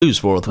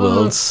Cruise War of the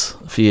Worlds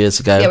a few years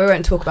ago. Yeah, we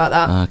won't talk about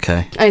that.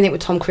 Okay. Anything with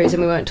Tom Cruise,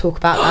 and we won't talk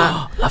about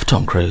that. Love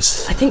Tom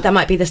Cruise. I think that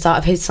might be the start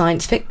of his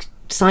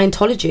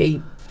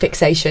Scientology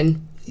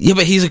fixation. Yeah,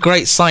 but he's a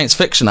great science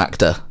fiction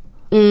actor.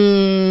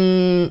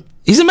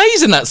 He's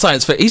amazing at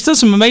science fiction. He does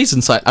some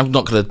amazing science. I'm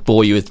not going to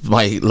bore you with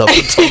my love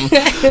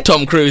of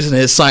Tom Cruise and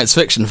his science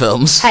fiction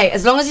films. Hey,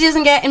 as long as he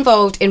doesn't get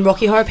involved in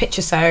Rocky Horror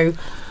Picture Show,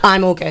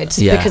 I'm all good.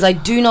 Yeah. Because I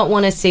do not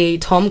want to see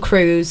Tom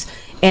Cruise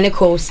in a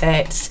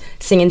corset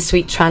singing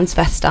Sweet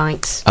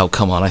Transvestite. Oh,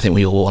 come on. I think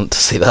we all want to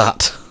see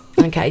that.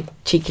 Okay,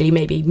 cheekily,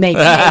 maybe.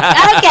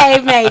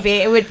 Okay, maybe.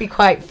 It would be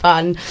quite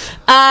fun.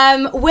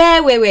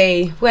 Where were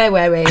we?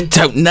 I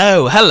don't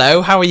know.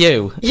 Hello, how are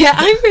you? Yeah,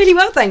 I'm really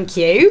well, thank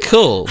you.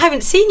 Cool. I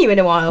haven't seen you in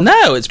a while.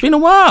 No, it's been a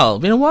while.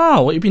 What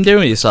have you been doing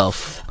with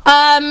yourself?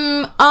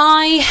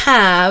 I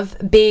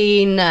have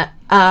been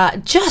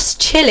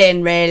just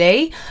chilling,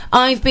 really.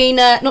 I've been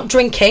not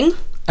drinking.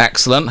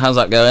 Excellent. How's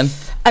that going?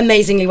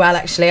 Amazingly well,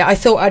 actually. I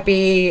thought I'd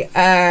be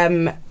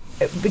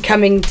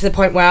becoming to the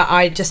point where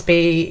I'd just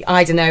be,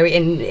 I don't know,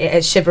 in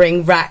a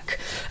shivering wreck.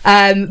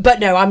 But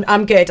no,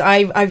 I'm good.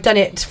 I've done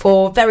it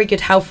for very good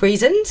health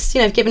reasons.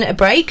 You know, I've given it a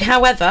break.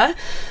 However,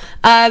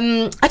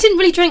 I didn't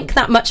really drink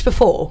that much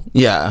before.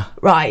 Yeah.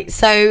 Right.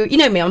 So, you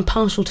know me, I'm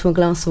partial to a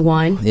glass of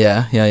wine.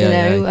 Yeah.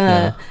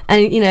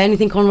 And, you know,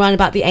 anything gone around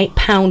about the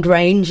 £8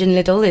 range in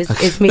Lidl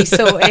is me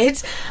sorted.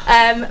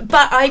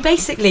 But I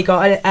basically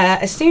got,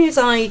 as soon as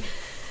I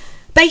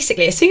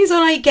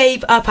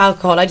gave up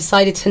alcohol, I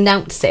decided to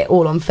announce it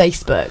all on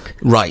Facebook.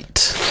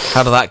 Right.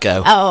 How did that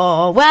go?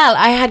 Oh, well,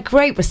 I had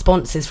great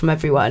responses from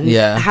everyone.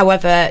 Yeah.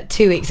 However,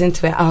 2 weeks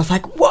into it, I was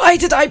like, why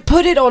did I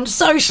put it on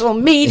social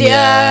media?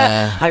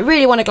 Yeah. I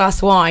really want a glass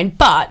of wine.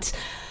 But,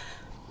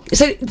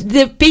 so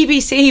the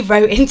BBC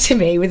wrote into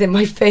me within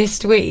my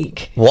first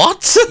week.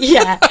 What?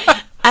 Yeah.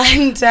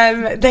 And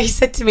they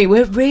said to me,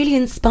 we're really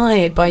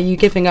inspired by you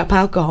giving up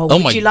alcohol.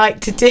 Would you like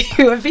to do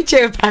a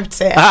video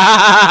about it? And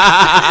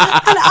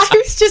I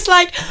was just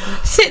like,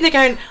 sitting there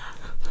going,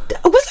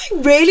 was I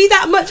really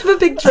that much of a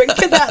big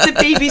drinker that the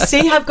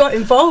BBC have got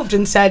involved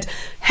and said,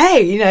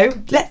 hey, you know,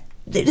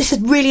 this is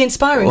really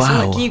inspiring. Wow.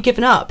 So like, you've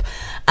given up.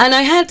 And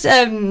I had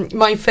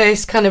my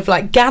first kind of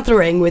like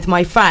gathering with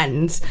my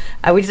friends.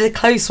 We did a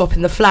clothes swap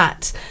in the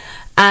flat.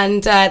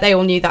 And they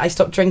all knew that I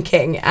stopped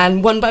drinking.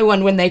 And one by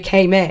one, when they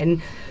came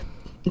in,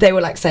 they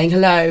were like saying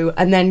hello.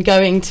 And then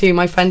going to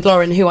my friend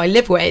Lauren, who I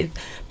live with,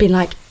 being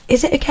like,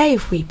 is it okay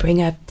if we bring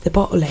the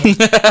bottle in? And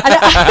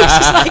I was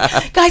just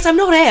like, guys, I'm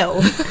not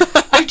ill.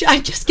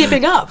 I'm just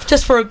giving up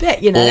just for a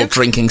bit, you know. Or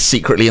drinking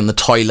secretly in the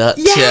toilet.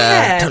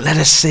 Yeah. Don't let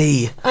us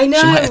see. I know.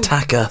 She might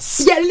attack us.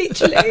 Yeah,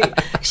 literally.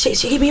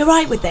 She'll be all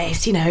right with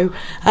this, you know.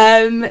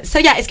 So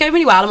yeah, it's going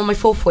really well. I'm on my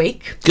 4th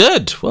week.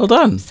 Good. Well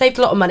done. Saved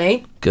a lot of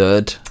money.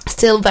 Good.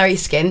 Still very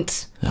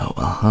skint. Oh,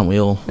 well, aren't we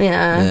all?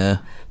 Yeah.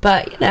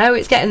 But, you know,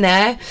 it's getting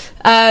there.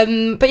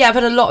 But yeah, I've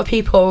had a lot of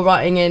people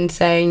writing in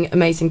saying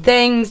amazing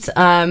things.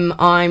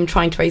 I'm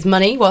trying to raise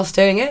money whilst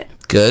doing it.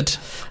 Good.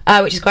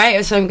 Which is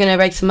great. So I'm going to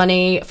raise some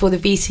money for the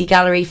VC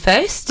Gallery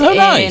first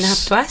nice. in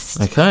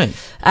Haverfordwest. Okay.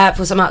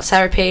 For some art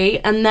therapy.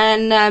 And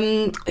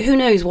then who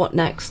knows what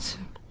next.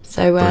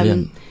 So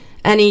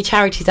any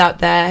charities out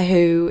there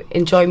who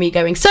enjoy me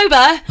going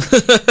sober,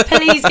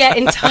 please get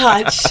in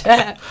touch.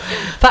 But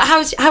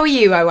how are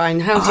you,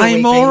 Owain? How's your I'm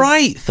week all been?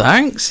 right,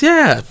 thanks.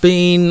 Yeah,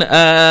 been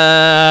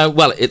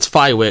well, it's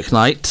firework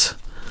night.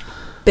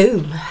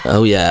 Boom.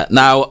 Oh yeah.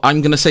 Now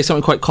I'm going to say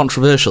something quite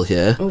controversial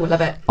here. Oh, I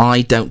love it.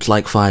 I don't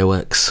like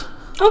fireworks.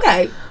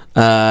 Okay.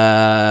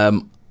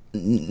 Not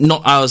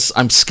as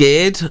I'm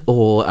scared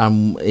or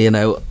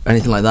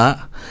anything like that.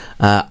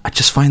 I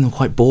just find them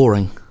quite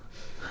boring.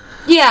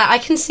 Yeah, I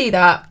can see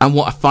that. And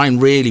what I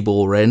find really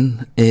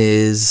boring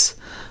is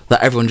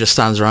that everyone just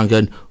stands around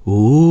going,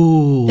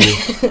 ooh,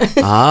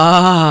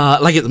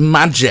 like it's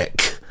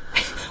magic.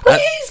 Well,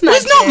 it is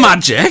magic. It's not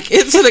magic.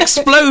 It's an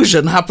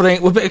explosion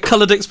happening, with a bit of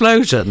coloured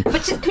explosion.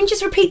 But can you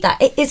just repeat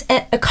that? It is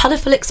a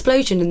colourful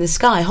explosion in the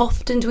sky. How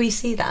often do we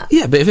see that?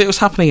 Yeah, but if it was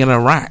happening in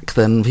Iraq,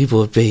 then people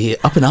would be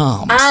up in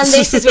arms. And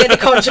this is where the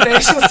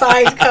controversial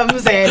side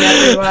comes in,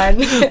 everyone.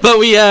 But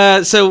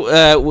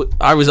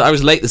I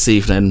was late this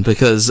evening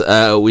because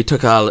we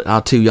took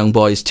our 2 young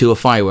boys to a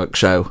fireworks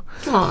show.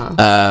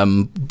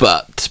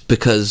 But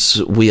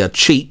because we are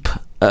cheap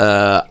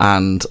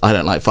and I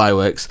don't like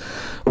fireworks,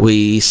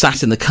 we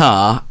sat in the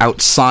car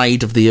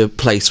outside of the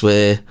place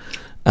where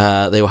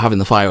they were having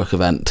the firework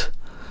event.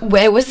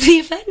 Where was the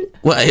event?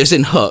 Well, it was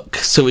in Hook,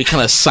 so we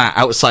kind of sat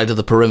outside of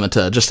the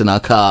perimeter, just in our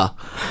car,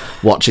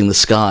 watching the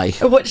sky.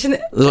 Watching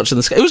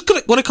the sky. It was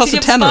good. What it cost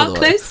Did a you have tenner.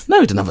 sparklers? No,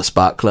 we didn't have a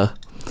sparkler.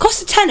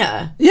 Cost a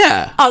tenner?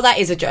 Yeah. Oh, that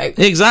is a joke.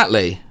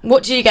 Exactly.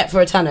 What do you get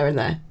for a tenner in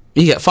there?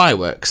 You get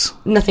fireworks.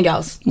 Nothing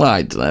else? Well,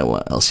 I don't know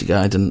what else you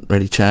get. I didn't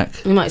really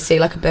check. You might see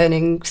like a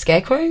burning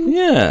scarecrow.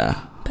 Yeah.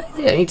 But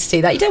you don't need to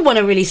see that. You don't want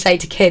to really say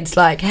to kids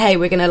like, hey,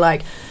 we're going to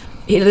like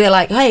they're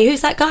like, hey,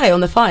 who's that guy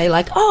on the fire?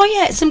 Like, oh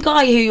yeah, it's some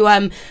guy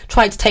who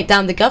tried to take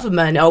down the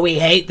government. Oh, we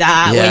hate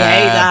that. Yeah, we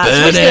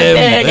hate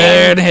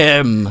that. Burn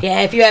him.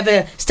 Yeah, if you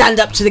ever stand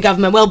up to the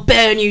government, we'll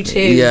burn you too.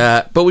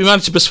 Yeah, but we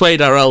managed to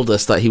persuade our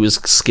eldest that he was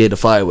scared of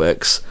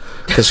fireworks,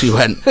 because we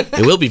went,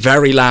 it will be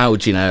very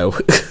loud, you know.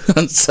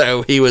 And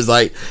so he was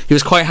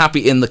quite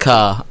happy in the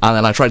car, and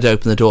then I tried to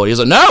open the door. He was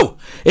like, no,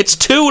 it's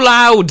too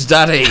loud,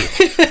 Daddy.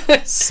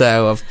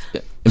 So I've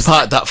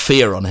imparted that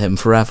fear on him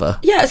forever.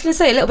 Yeah, I was going to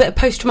say, a little bit of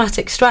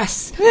post-traumatic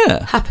stress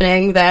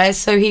happening there,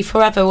 so he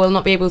forever will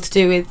not be able to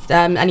do with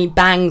any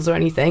bangs or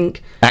anything.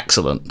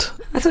 Excellent.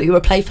 I thought you were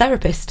a play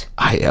therapist.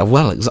 I don't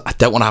want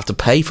to have to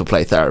pay for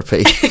play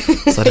therapy,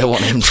 so I don't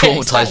want him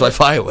traumatised by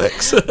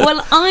fireworks.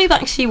 Well, I've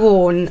actually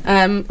worn,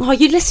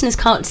 you listeners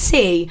can't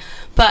see,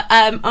 but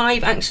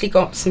I've actually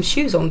got some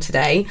shoes on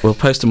today. We'll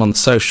post them on the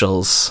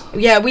socials.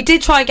 Yeah, we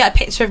did try and get a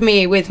picture of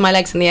me with my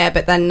legs in the air,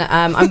 but then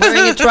I'm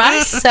wearing a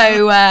dress,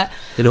 so...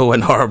 it all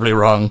went horribly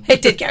wrong.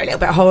 It did go a little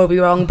bit horribly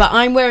wrong, but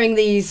I'm wearing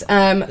these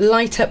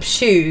light-up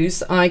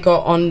shoes I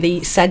got on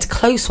the said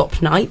clothes swap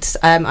night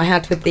I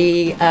had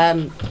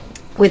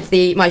with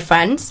my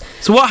friends.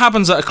 So what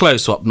happens at a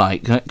clothes swap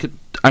night?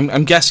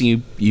 I'm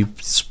guessing you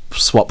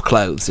swap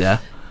clothes, yeah?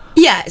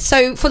 Yeah,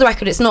 so for the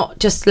record, it's not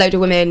just a load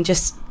of women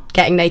just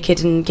getting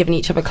naked and giving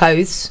each other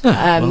clothes.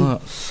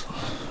 Oh,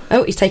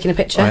 he's taking a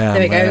picture. There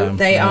we go.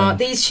 They are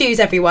these shoes,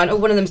 everyone. Oh,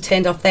 one of them's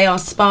turned off. They are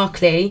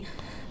sparkly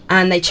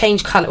and they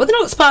change colour. Well, they're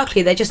not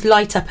sparkly, they just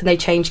light up and they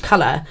change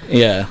colour.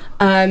 Yeah.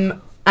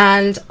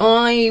 And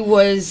I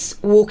was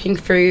walking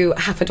through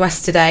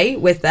Haverfordwest today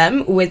with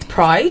them, with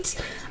Pride.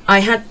 I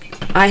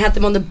had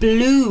them on the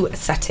blue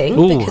setting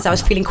because I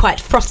was feeling quite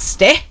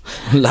frosty.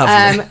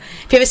 Lovely.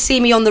 If you ever see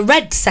me on the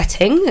red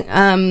setting,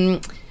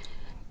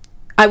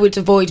 I would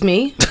avoid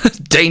me.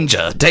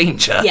 Danger.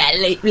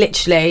 Yeah,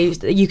 literally.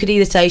 You could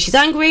either say she's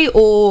angry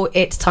or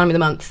it's time of the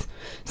month.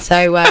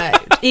 So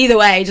either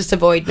way, just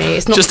avoid me.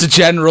 It's not just a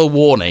general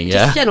warning,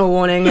 yeah. Just a general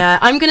warning.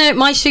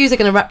 My shoes are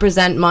going to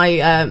represent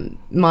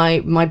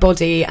my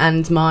body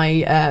and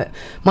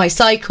my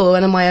cycle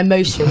and my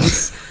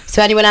emotions.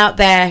 So anyone out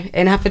there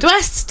in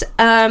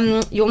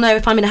Haverfordwest, you'll know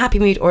if I'm in a happy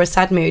mood or a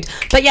sad mood.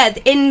 But yeah,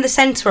 in the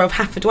centre of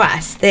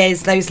Haverfordwest,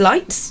 there's those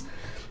lights,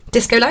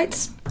 disco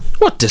lights.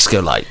 What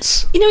disco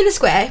lights? You know, in the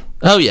square.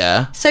 Oh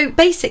yeah. So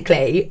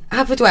basically,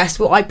 Haverfordwest,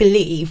 what I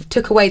believe,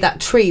 took away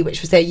that tree which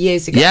was there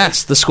years ago.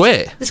 Yes, the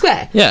square. The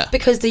square. Yeah.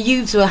 Because the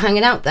youths were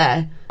hanging out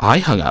there. I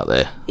hung out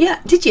there.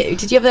 Yeah, did you?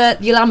 Did you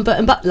have your Lambert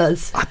and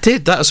Butlers? I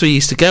did. That's where you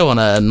used to go on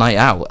a night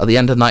out. At the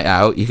end of night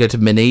out, you go to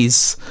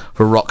Minnie's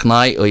for rock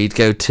night, or you'd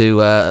go to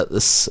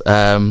this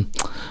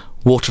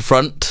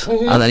waterfront,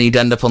 and then you'd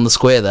end up on the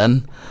square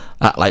then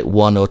at like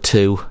 1 or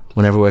 2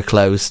 whenever we're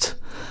closed.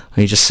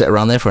 And you just sit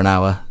around there for an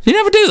hour. You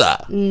never do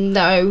that?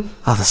 No.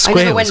 Oh, the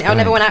square I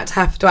never went out to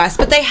Haverfordwest,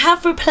 but they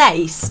have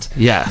replaced.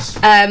 Yes.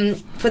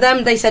 For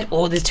them, they said,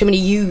 there's too many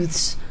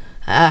youths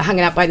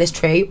hanging out by this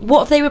tree. What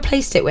have they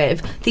replaced it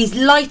with? These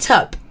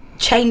light-up,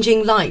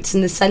 changing lights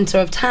in the centre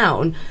of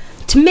town.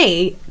 To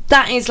me,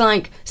 that is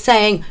like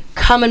saying,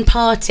 come and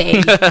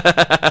party.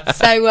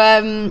 So,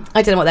 I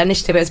don't know what their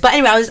initiative is. But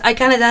anyway, I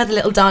kind of had a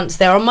little dance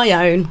there on my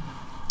own.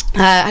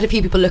 I had a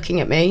few people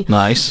looking at me.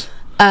 Nice.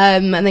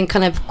 And then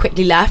kind of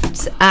quickly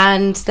left.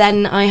 And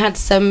then I had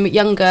some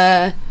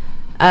younger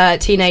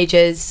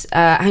teenagers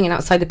hanging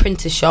outside the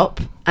printer's shop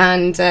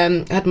and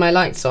had my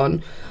lights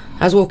on.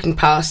 I was walking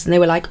past and they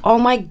were like, oh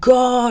my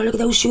God, look at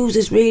those shoes,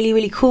 it's really,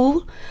 really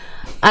cool.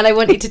 And I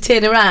wanted to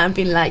turn around and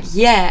be like,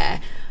 yeah.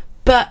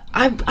 But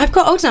I've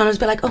got older now and I was a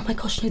bit like, oh my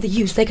gosh, no, the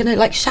youths, they're going to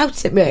like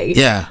shout at me.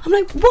 Yeah. I'm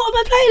like, what am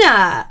I playing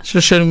at? Should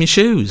have shown them your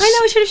shoes. I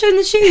know, I should have shown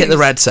the shoes. Hit the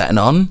red setting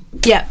on.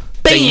 Yeah.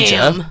 Danger.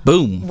 Bam.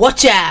 Boom.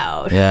 Watch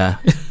out. Yeah.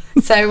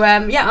 So,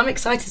 I'm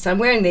excited. So I'm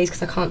wearing these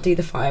because I can't do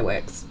the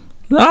fireworks.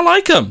 I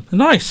like them.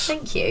 Nice.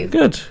 Thank you.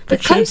 Good. The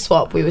clothes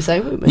swap, we were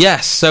saying, weren't we?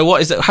 Yes. So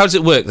what is it? How does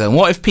it work then?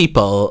 What if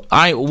people...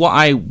 What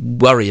I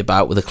worry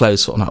about with a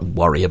clothes swap... Not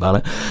worry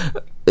about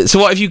it. So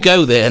what if you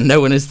go there and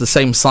no one is the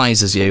same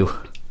size as you?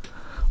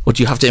 Or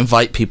do you have to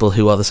invite people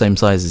who are the same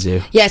size as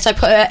you? Yeah, so I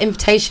put an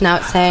invitation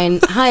out saying,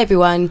 hi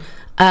everyone...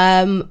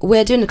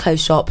 we're doing a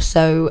clothes shop,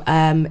 so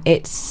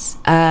it's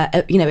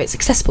it's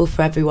accessible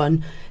for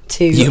everyone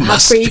to. You have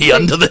must free be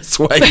under this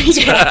weight.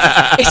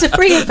 Yeah, it's a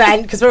free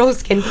event because we're all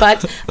skin,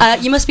 but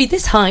you must be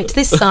this height,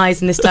 this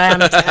size, and this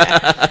diameter.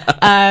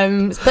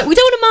 But we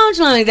don't want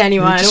to marginalise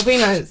anyone.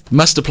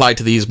 Must apply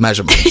to these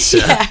measurements.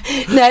 Yeah.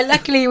 No,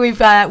 luckily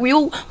we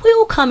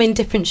all come in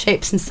different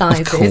shapes and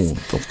sizes.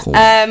 Of course.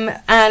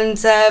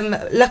 And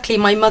luckily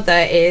my mother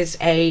is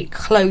a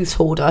clothes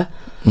hoarder.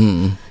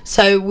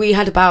 So we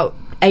had about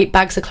 8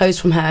 bags of clothes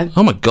from her.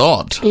 Oh my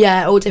God.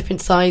 Yeah, all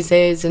different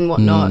sizes and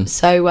whatnot.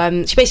 So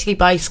she basically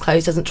buys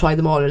clothes, doesn't try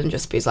them all, and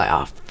just is like,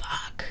 oh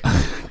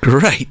fuck.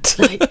 Great.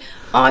 Like,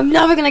 I'm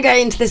never gonna go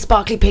into this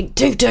sparkly pink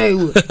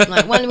tutu.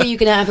 Like, when were you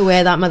gonna ever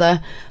wear that,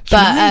 mother?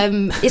 But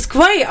it's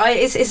great.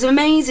 It's an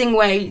amazing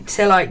way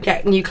to like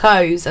get new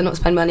clothes and not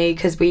spend money,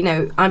 because we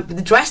know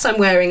the dress I'm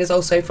wearing is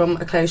also from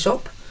a clothes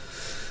shop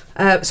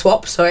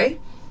swap. Sorry.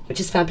 which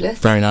is fabulous.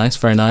 Very nice,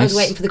 very nice. I was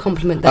waiting for the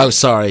compliment there. Oh,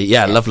 sorry.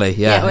 Yeah, lovely.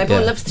 Yeah, well,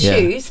 everyone loves the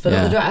shoes, but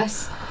not the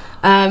dress.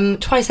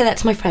 Try to say that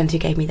to my friend who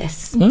gave me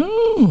this.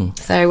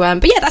 So,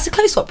 but yeah, that's a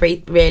clothes swap,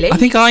 really. I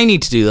think I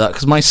need to do that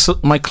because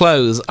my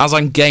clothes, as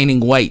I'm gaining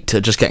weight, are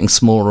just getting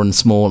smaller and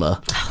smaller.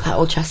 Oh, that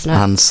old chestnut.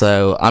 And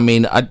so, I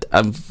mean,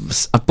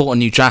 I've bought a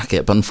new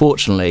jacket, but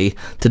unfortunately,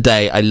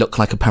 today I look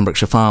like a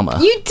Pembrokeshire farmer.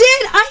 You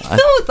did? I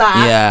thought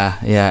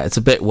that. Yeah, it's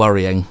a bit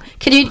worrying.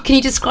 Can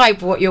you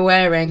describe what you're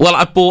wearing? Well,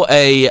 I bought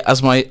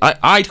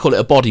I'd call it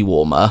a body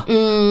warmer.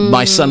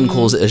 My son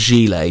calls it a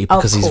gilet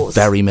because he's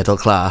very middle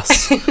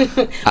class.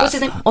 What's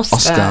his name?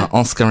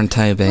 Oscar and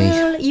Toby.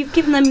 Well, you've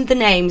given them the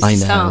names to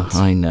start.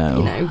 I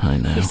know.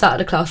 You've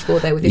started a class war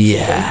there with your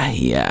children.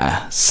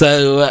 Yeah.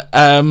 So,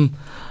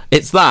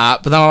 it's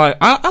that, but then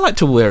I like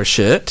to wear a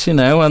shirt,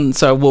 and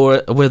so I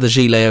wear the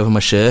gilet over my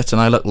shirt,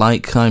 and I look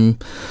like I'm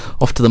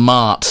off to the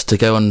mart to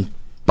go and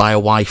buy a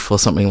wife or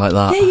something like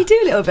that. Yeah, you do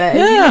a little bit.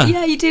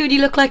 Yeah, you do, and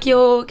you look like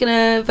you're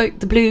gonna vote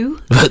the blue.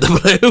 Vote the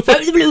blue.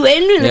 Vote the blue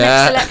in the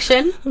next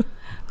election.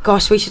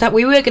 Gosh,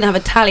 we were gonna have a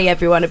tally,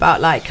 everyone,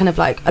 about kind of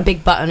a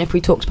big button. If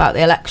we talked about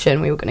the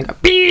election, we were gonna go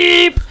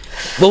beep.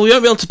 Well, we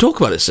won't be able to talk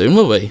about it soon,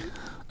 will we?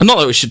 And not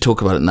that we should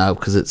talk about it now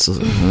because it's. No,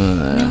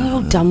 we're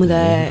all done with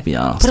it.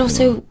 But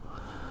also,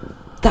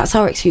 that's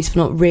our excuse for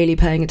not really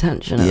paying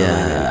attention.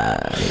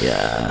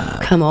 Yeah.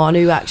 Come on,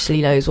 who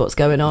actually knows what's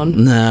going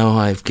on? No,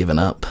 I've given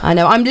up. I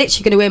know. I'm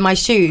literally going to wear my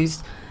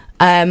shoes,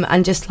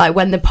 and just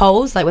when the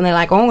polls, when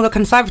they're the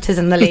Conservatives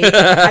in the lead,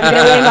 I'm going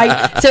to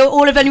wear so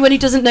all of anyone who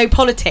doesn't know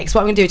politics,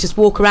 what I'm going to do is just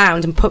walk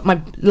around and put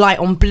my light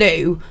on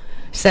blue.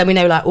 So we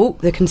know,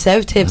 the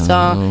Conservatives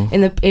are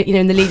in the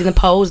in the lead in the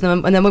polls,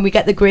 and then when we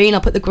get the green,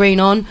 I'll put the green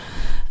on.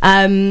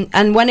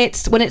 And when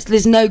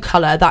there's no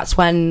colour, that's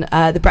when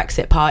the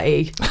Brexit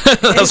Party.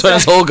 That's when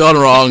it's all gone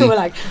wrong.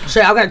 We're so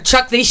I'm going to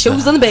chuck these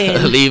shoes on the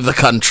bin. Leave the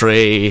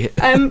country.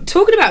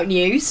 Talking about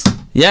news.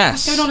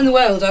 Yes. What's going on in the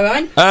world,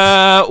 Owain?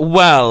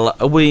 Well,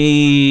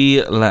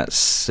 let's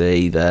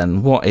see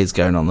then. What is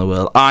going on in the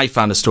world? I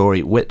found a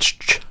story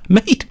which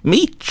made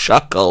me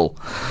chuckle.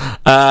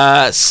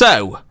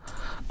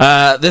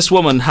 This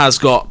woman has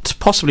got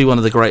possibly one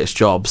of the greatest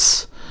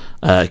jobs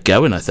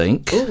going, I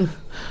think. Ooh.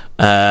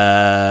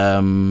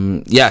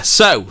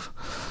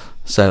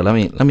 So let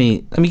me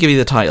give you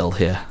the title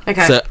here.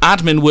 Okay. So,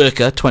 admin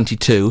worker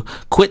 22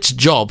 quits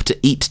job to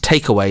eat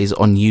takeaways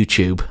on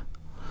YouTube.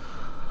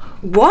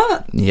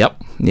 What?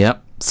 Yep.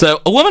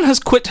 So, a woman has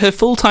quit her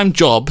full-time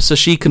job so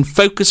she can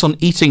focus on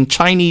eating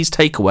Chinese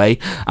takeaway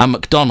at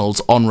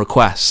McDonald's on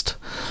request.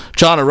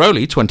 Jana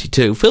Rowley,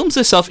 22, films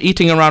herself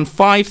eating around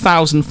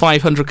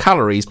 5,500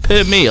 calories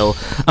per meal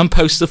and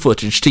posts the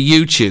footage to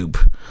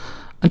YouTube.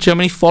 And do you know how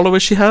many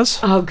followers she has?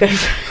 Oh, good.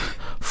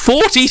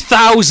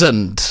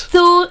 40,000!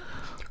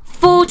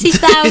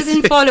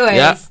 40,000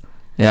 followers?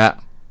 Yeah.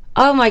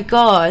 Oh my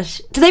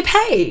gosh. Do they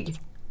pay?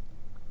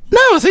 No,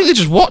 I think they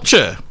just watch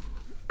her.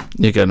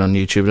 You're going on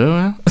YouTube, don't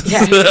you?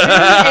 Yeah. Who is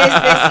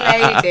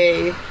this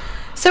lady?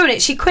 So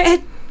she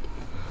quit her...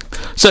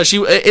 So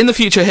in the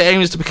future, her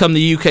aim is to become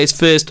the UK's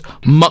first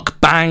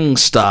mukbang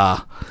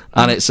star.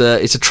 And it's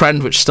a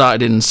trend which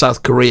started in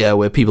South Korea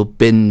where people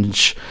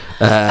binge.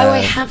 I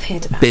have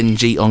heard about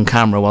binge eat on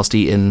camera whilst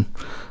eating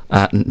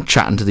and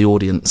chatting to the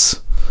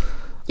audience.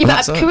 Yeah,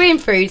 but Korean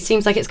food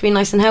seems like it's going to be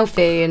nice and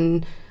healthy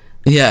and.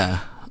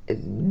 Yeah.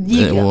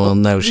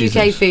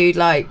 UK food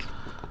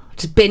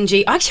just binge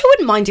eat. Actually, I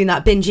wouldn't mind doing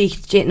that, binge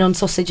eating on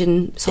sausage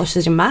and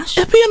mash.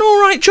 It'd be an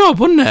all right job,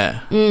 wouldn't it?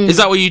 Is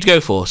that what you'd go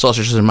for?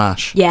 Sausages and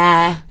mash?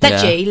 Yeah,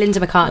 veggie, Linda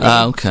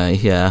McCartney. Okay,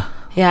 yeah.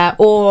 Yeah,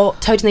 or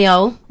Toad in the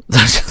Hole.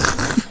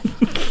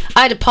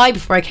 I had a pie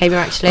before I came here,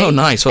 actually. Oh,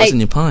 nice. What's in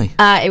your pie?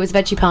 It was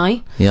veggie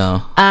pie.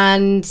 Yeah.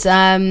 And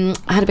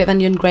I had a bit of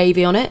onion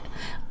gravy on it.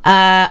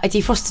 I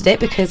defrosted it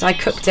because I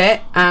cooked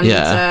it and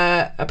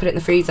I put it in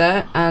the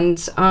freezer,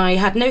 and I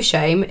had no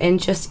shame in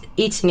just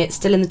eating it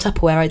still in the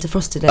Tupperware I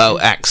defrosted it. Oh,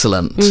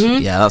 excellent.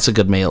 Mm-hmm. Yeah, that's a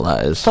good meal,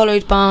 that is.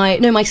 Followed by...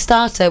 No, my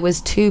starter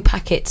was 2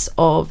 packets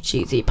of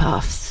cheesy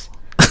puffs.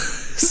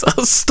 Is that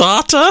a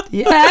starter?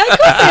 Yeah, of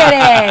course it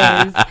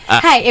is.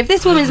 Hey, if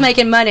this woman's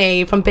making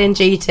money from binge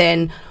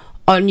eating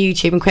on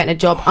YouTube and quitting a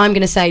job, I'm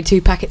going to say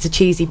 2 packets of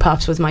cheesy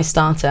puffs was my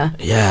starter.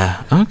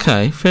 Yeah,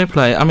 okay, fair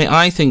play. I mean,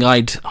 I think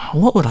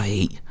what would I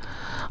eat?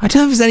 I don't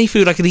know if there's any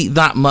food I could eat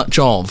that much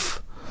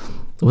of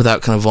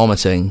without kind of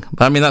vomiting.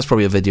 But I mean, that's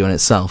probably a video in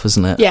itself,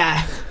 isn't it?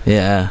 Yeah.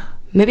 Yeah.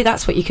 Maybe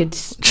that's what you could...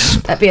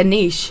 That'd be a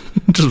niche.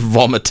 Just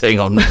vomiting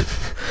on...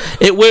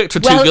 It worked for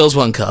 2 Girls,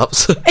 1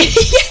 Cups. Yeah,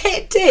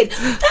 it did.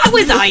 That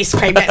was ice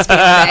cream, let's be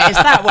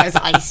honest. That was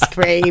ice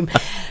cream.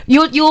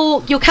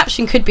 Your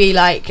caption could be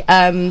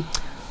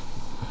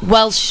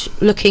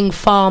Welsh-looking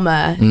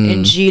farmer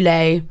in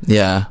Gilet.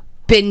 Yeah.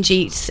 Binge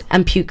eats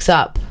and pukes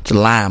up.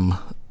 Lamb.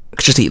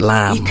 Just eat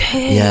lamb. You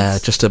could. Yeah,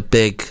 just a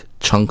big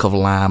chunk of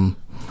lamb.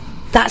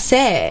 That's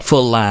it.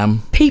 Full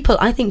lamb.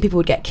 I think people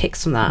would get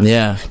kicks from that.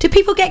 Yeah. Do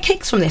people get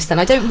kicks from this then?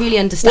 I don't really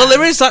understand. Well,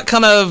 there is that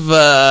kind of...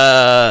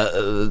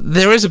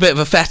 there is a bit of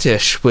a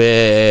fetish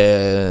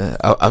where...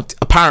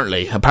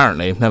 apparently,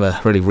 never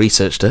really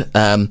researched it,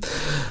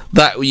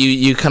 that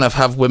you kind of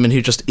have women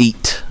who just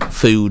eat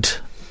food,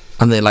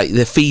 and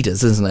they're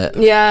feeders, isn't it?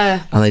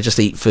 Yeah. And they just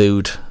eat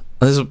food.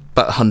 There's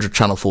about 100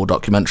 Channel 4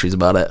 documentaries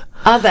about it.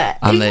 Are there?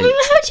 How do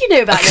you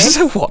know about this?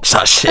 I watch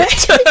that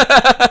shit.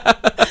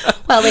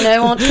 Well, we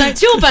know what's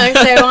next your bones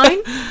there,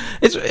 Owain.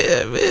 It's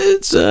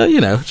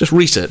just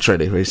research,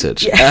 really,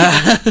 research.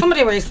 Yeah.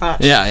 Somebody research.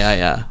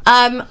 Yeah.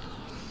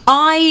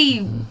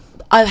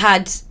 I've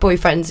had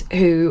boyfriends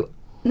who,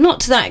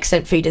 not to that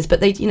extent feeders, but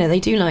they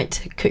do like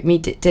to cook me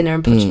dinner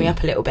and punch me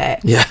up a little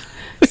bit. Yeah.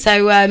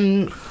 So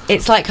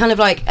it's like kind of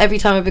like every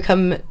time I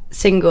become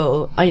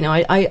single,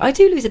 I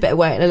do lose a bit of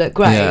weight and I look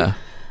great. Yeah.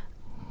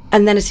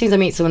 And then as soon as I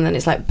meet someone, then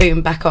it's like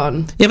boom, back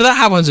on. Yeah, but that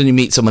happens when you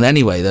meet someone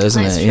anyway, though,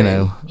 isn't it?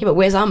 True. Yeah, but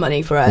where's our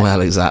money for it? Well,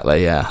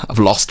 exactly. Yeah, I've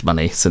lost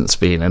money since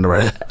being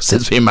married.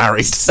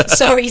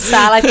 Sorry,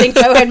 Sal. I think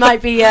Owen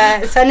might be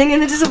sending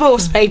in the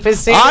divorce papers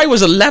soon. I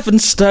was 11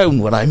 stone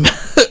when I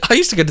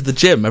used to go to the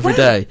gym every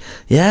day.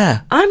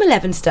 Yeah, I'm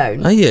 11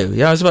 stone. Are you?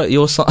 Yeah, I was about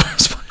your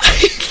size.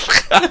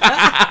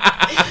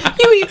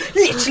 You were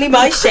literally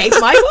my shape,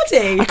 my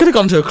body. I could have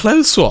gone to a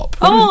clothes swap.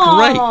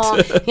 Great.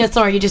 Yeah,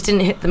 sorry, you just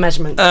didn't hit the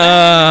measurements.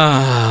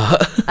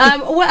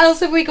 What else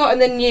have we got in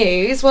the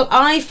news? Well,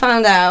 I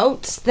found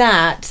out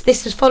that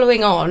this was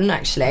following on,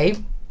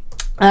 actually.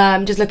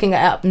 Just looking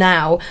it up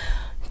now.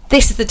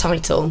 This is the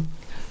title.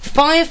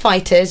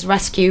 Firefighters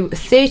rescue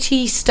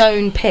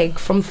 30-stone pig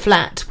from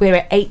flat where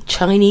it ate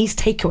Chinese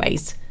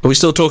takeaways. Are we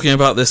still talking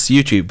about this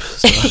YouTube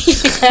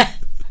stuff? Yeah.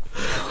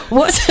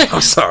 What?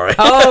 Oh, sorry.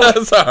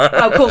 Oh, sorry.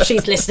 Oh, of course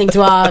she's listening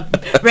to our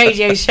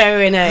radio show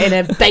in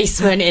a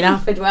basement in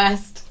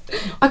Haverfordwest.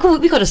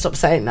 We got to stop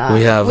saying that.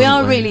 We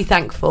are really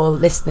thankful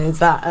listeners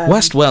that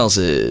West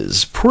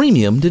Wales's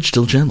premium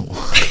digital channel.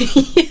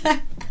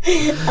 Yeah.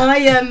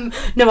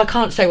 I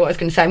can't say what I was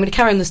going to say. I'm going to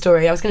carry on the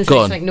story. I was going to say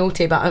something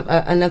naughty about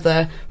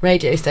another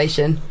radio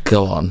station.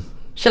 Go on.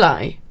 Shall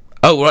I?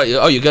 Oh, right.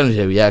 Oh, you're going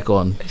to? Yeah, go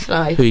on. Shall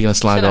I? Who are you going to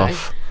slag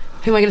off?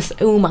 Who am I going to?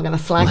 Who am I going to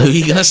slag? Who are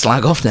you going to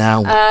slag off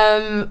now?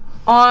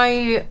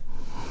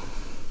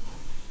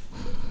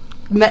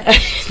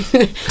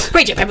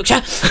 Radio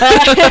Pembrokeshire.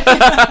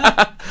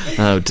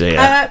 Oh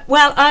dear.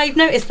 Well, I've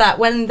noticed that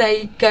when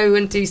they go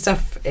and do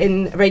stuff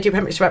in Radio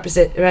Pembrokeshire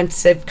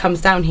representative comes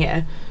down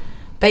here,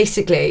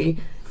 basically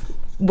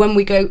when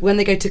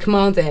they go to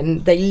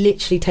Carmarthen, they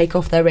literally take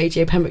off their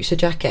Radio Pembrokeshire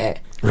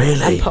jacket.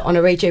 Really? And put on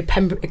a Radio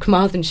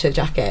Carmarthenshire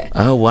jacket.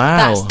 Oh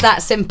wow. That's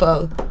that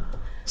simple.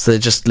 So they're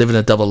just living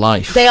a double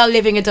life. They are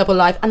living a double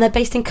life, and they're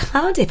based in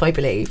Cardiff, I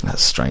believe.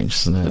 That's strange,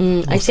 isn't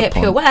it? I see it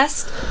Pure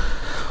West.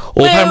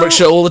 Or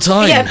Pembrokeshire all the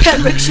time. Yeah,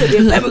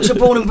 Pembrokeshire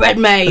born and bred,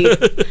 mate.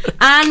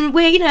 And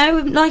we're,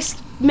 a nice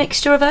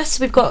mixture of us.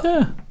 We've got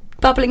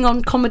bubbling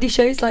on comedy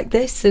shows like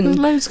this, and there's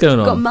loads going on.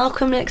 We've got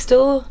Malcolm next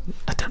door.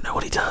 I don't know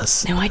what he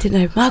does. No, I don't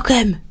know.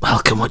 Malcolm,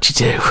 what you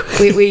do?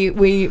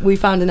 we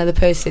found another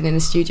person in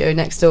the studio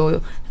next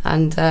door,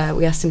 and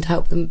we asked him to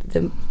help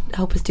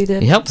us do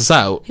the. He helped us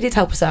out. He did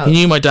help us out. He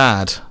knew my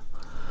dad.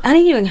 And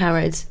he knew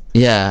Angharad.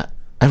 Yeah,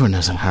 everyone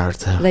knows Angharad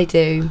though. They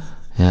do.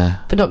 Yeah,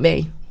 but not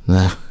me.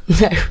 No.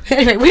 No.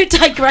 Anyway, we're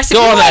digressing.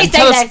 Go on then.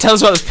 Tell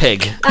us about this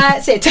pig. Tell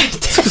us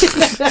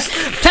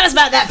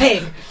about that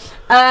pig.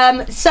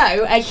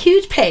 So, a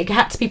huge pig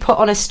had to be put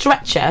on a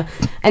stretcher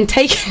and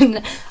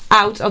taken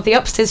out of the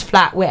upstairs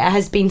flat where it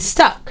has been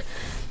stuck.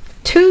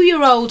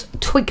 2-year-old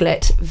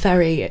Twiglet,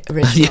 very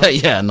original.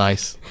 Yeah,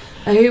 nice.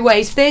 Who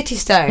weighs 30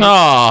 stone.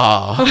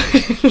 Oh.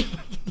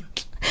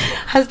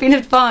 had been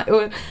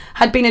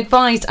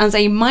advised as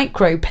a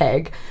micro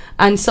pig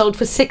and sold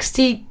for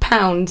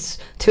 £60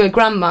 to a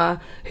grandma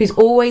who's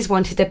always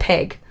wanted a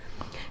pig.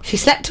 She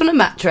slept on a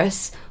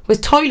mattress, was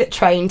toilet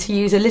trained to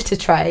use a litter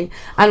tray,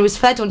 and was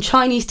fed on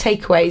Chinese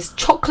takeaways,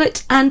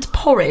 chocolate and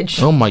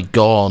porridge. Oh my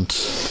god.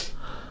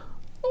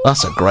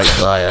 That's a great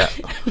diet.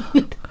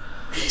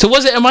 So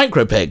was it a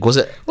micro pig? Was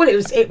it? Well,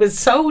 it was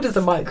sold as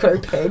a micro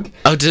pig.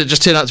 Oh, did it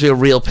just turn out to be a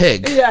real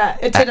pig? Yeah,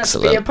 it turned out to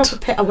be a proper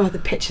pig. Oh, wow, the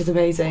picture's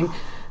amazing.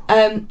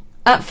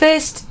 At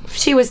first,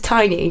 she was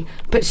tiny,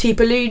 but she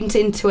ballooned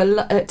into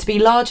to be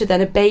larger than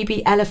a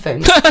baby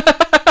elephant.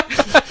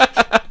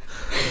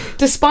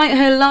 Despite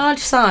her large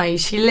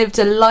size, she lived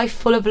a life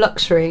full of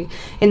luxury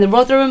in the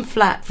Rotherham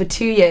flat for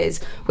 2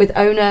 years, with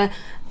owner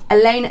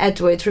Elaine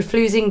Edwards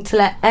refusing to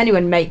let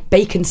anyone make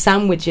bacon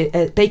sandwich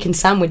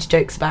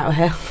jokes about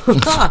her.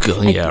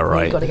 Yeah,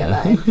 right. Got to get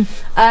that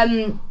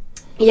in.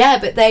 Yeah,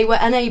 but they were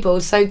unable.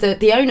 So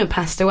the owner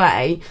passed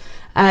away.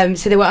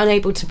 So they were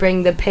unable to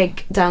bring the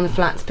pig down the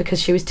flats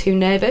because she was too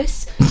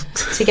nervous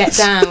to get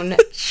down.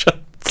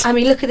 I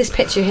mean, look at this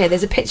picture here.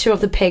 There's a picture of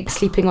the pig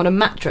sleeping on a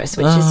mattress,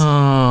 which is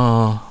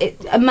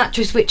a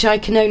mattress which I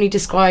can only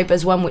describe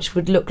as one which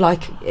would look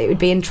like it would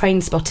be in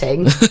Train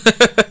Spotting.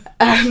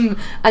 And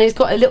it's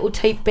got a little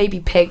baby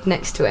pig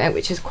next to it,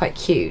 which is quite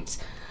cute.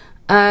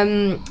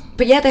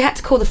 But yeah, they had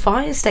to call the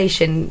fire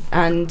station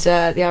and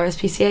the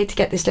RSPCA to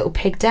get this little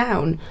pig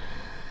down.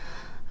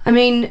 I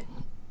mean,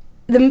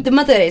 the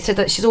mother said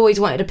that she's always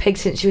wanted a pig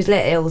since she was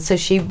little, so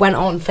she went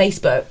on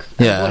Facebook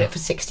and bought it for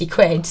 60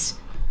 quid.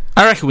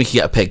 I reckon we could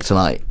get a pig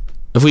tonight.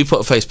 If we put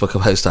a Facebook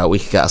post out, we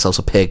could get ourselves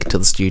a pig to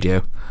the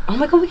studio. Oh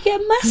my god, we could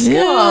get a mascot.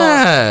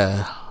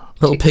 Yeah.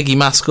 Little piggy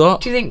mascot.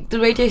 Do you think the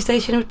radio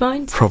station would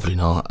mind? Probably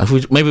not.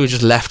 Maybe we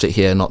just left it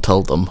here and not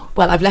told them.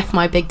 Well, I've left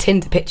my big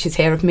Tinder pictures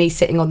here of me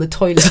sitting on the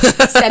toilet,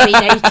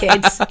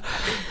 semi-naked,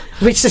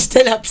 which are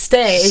still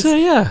upstairs. So,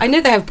 yeah. I know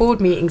they have board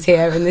meetings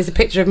here, and there's a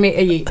picture of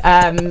me.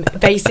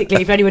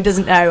 Basically, if anyone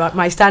doesn't know,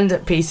 my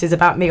stand-up piece is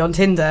about me on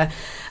Tinder.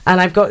 And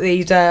I've got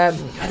these,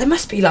 they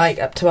must be like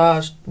up to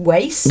our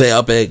waist. They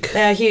are big.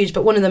 They are huge,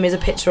 but one of them is a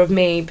picture of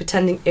me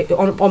pretending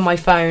on my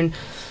phone,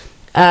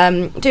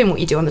 doing what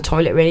you do on the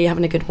toilet, really,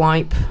 having a good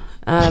wipe.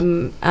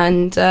 And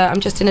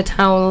I'm just in a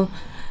towel,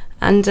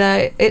 and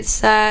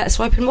it's a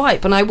swipe and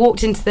wipe. And I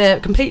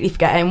completely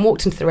forgetting,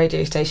 walked into the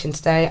radio station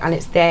today, and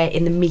it's there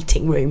in the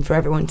meeting room for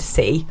everyone to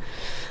see.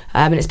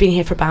 And it's been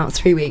here for about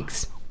 3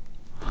 weeks.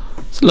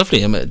 It's a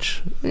lovely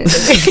image.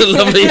 It's a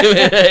lovely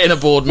image in a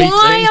board meeting.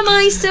 Why am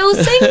I still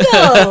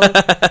single?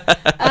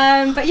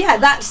 But yeah,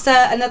 that's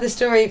another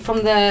story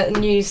from the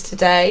news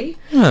today.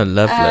 Oh,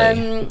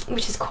 lovely.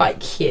 Which is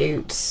quite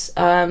cute.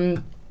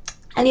 Any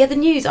other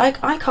news? I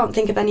can't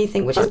think of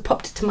anything which has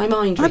popped to my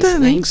mind recently. I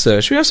don't think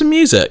so. Should we have some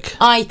music?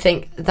 I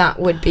think that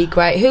would be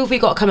great. Who have we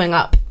got coming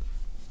up?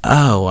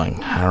 Oh,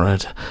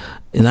 Angharad.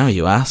 Now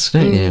you ask,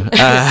 don't you?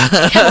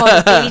 Come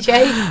on,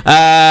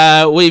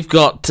 DJ. We've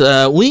got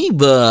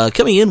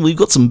coming in. We've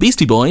got some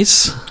Beastie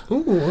Boys.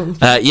 Ooh.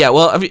 Yeah.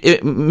 Well,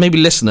 maybe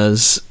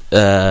listeners,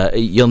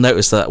 you'll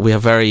notice that we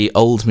have very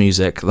old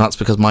music. That's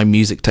because my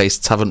music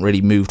tastes haven't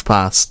really moved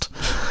past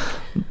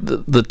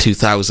the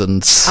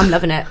 2000s. I'm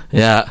loving it.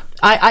 Yeah.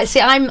 I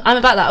see. I'm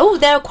about that. Oh,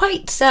 they're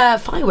quite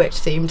fireworks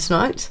themed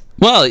tonight.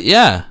 Well,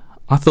 yeah.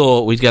 I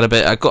thought we'd get a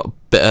bit.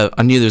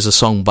 I knew there was a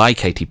song by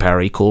Katy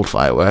Perry called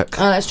Firework.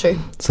 Oh, that's true.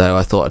 So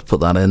I thought I'd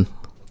put that in.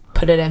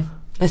 Put it in.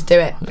 Let's do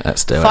it.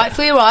 Let's do it. Fight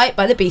for Your Right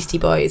by the Beastie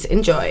Boys.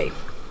 Enjoy.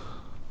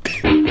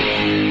 Kick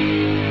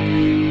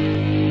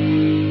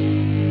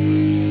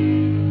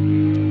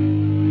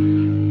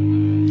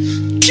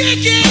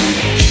it!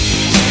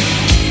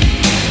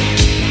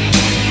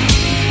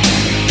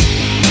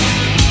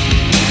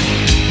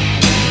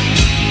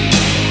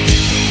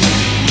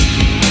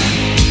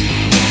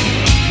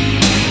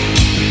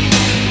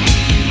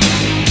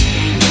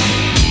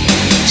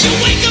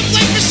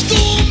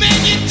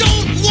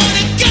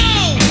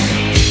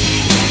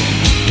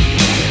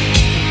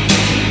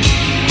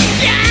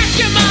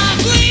 Your mom,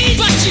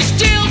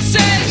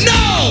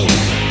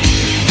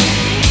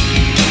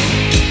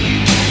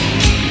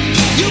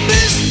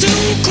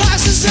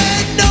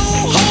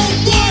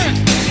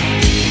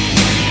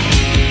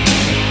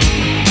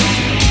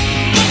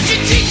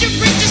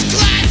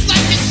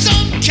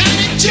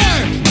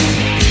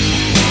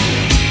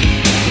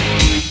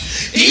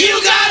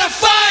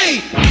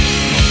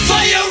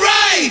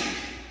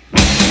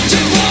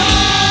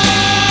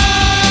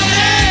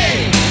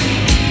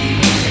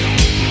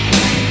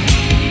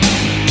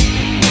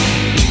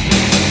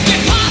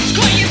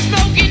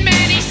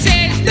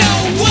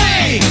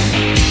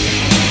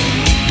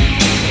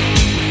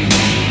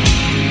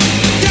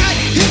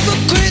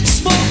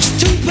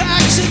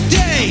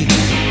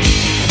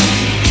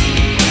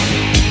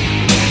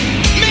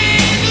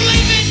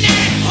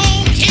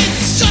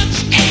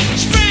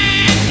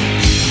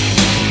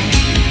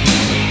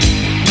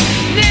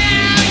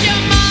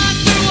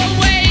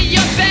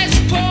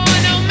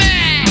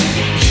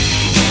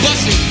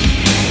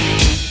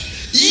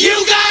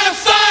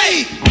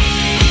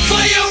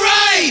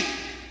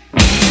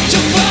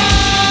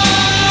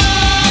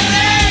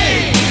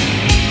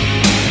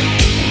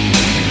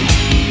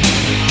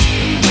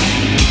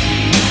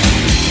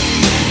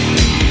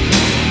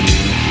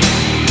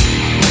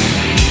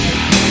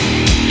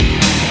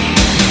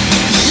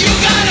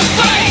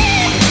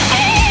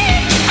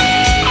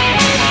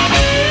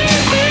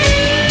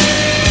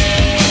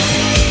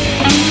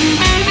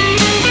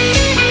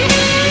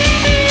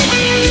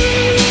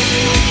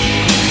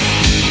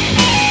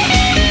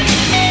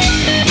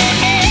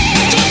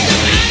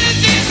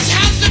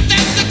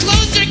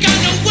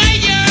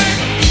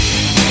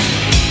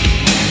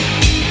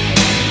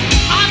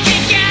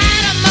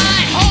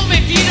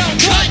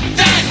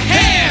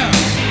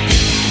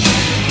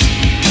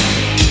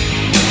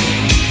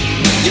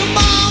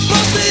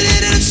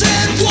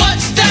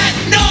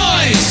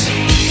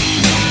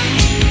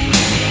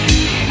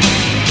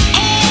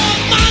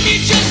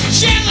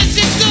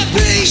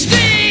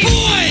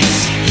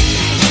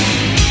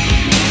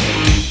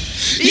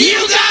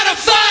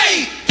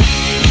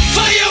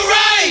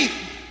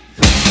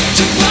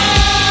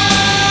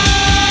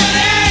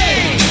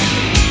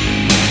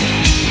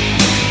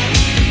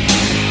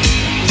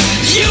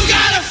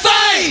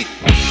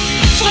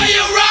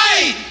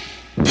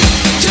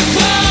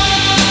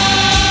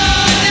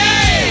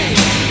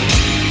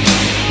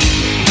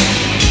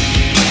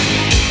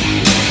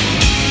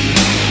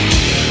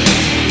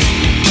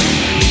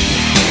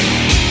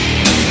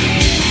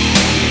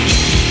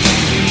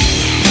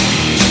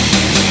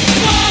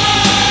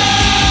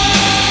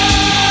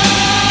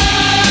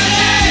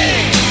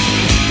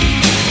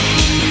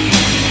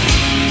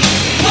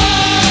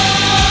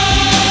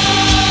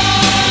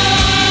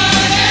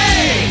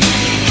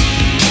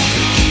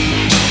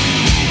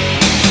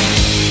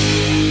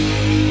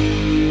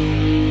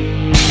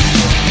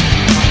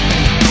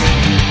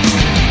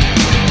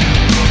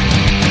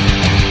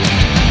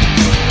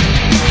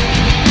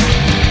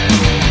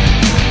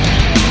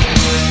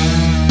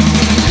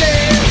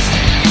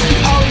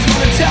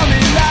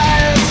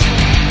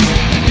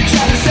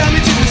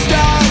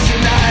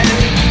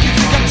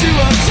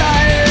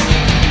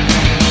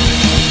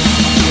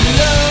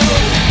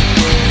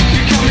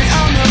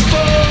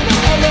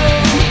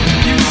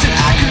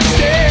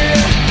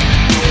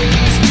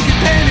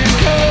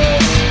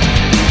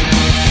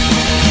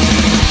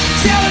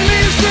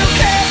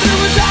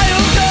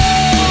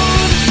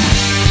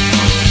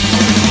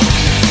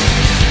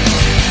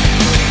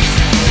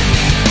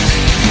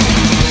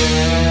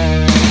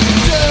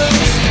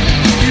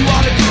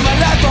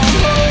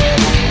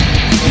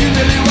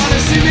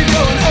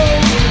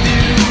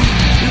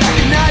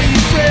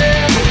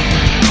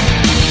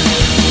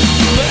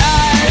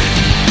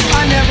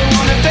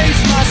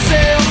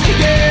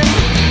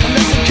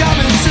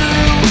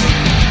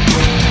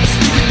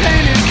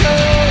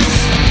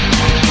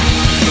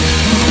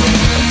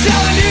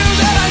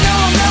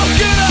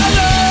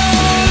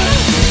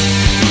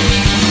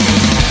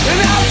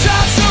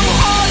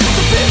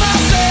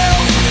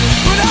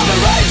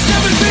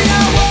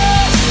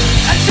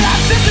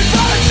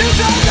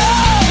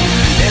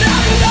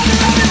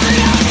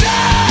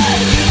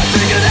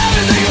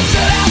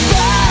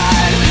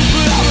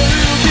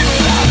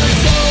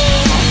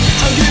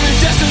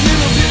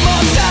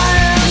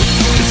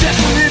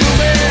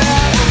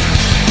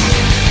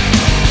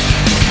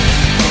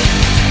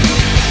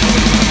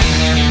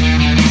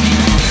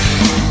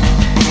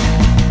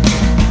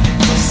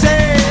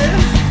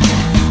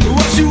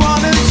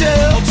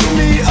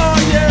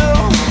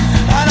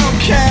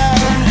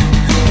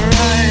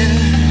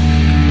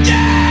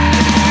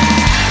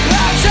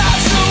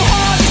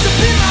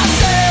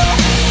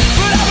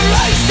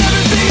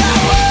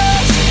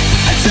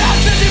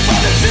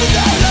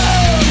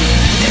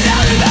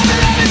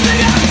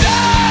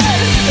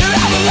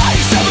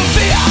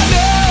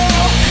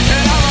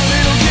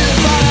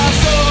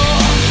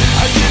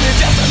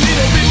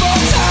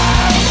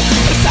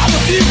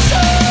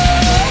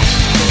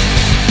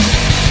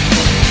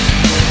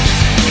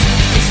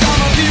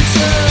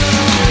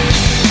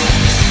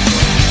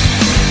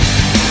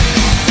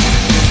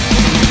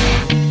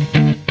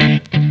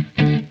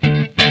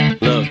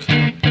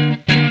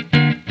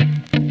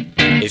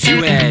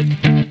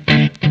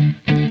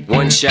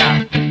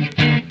 shot,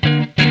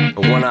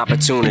 or one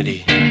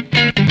opportunity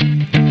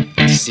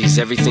to seize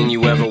everything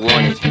you ever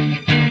wanted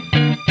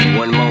in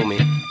one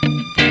moment.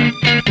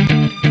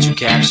 Did you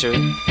capture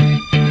it,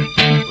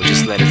 or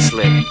just let it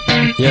slip?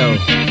 Yo.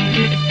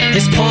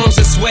 His palms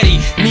are sweaty,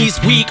 knees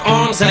weak,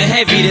 arms are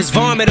heavy. There's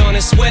vomit on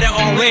his sweater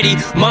already.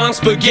 Mom's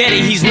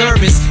spaghetti, he's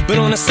nervous, but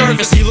on the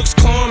surface he looks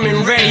calm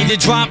and ready to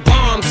drop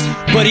bombs.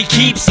 But he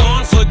keeps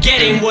on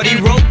forgetting what he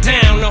wrote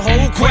down. The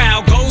whole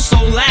crowd goes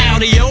so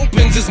loud, he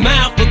opens his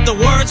mouth, but the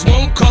words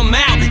won't come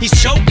out. He's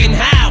choking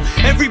how?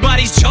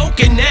 Everybody's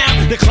choking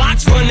now. The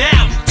clock's run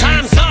out,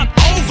 time's up,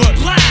 over,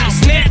 loud.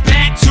 Snap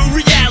back to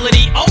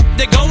reality. Oh,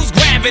 there goes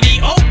gravity.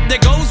 Oh, there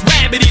goes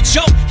rabbit. He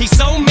choke. He's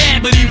so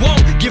mad, but he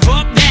won't give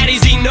up.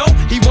 Daddies, he know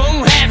he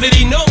won't have it.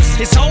 He knows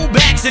his whole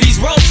back to these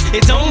ropes.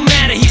 It don't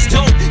matter. He's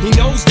dope. He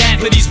knows that,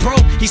 but he's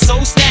broke. He's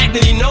so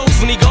stagnant. He knows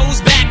when he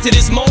goes back to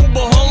this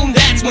mobile home,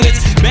 that's when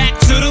it's back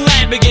to the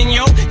lab again,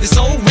 yo. This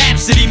old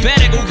rhapsody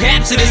better go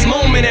capture this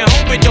moment and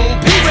hope it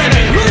don't pass. You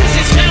better lose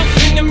yourself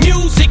in the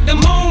music. The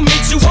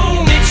moment you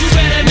own it, you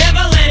better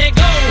never let it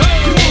go.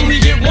 You only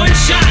get one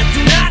shot.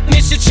 Do not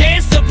miss your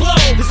chance to blow.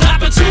 This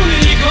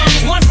opportunity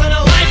comes once in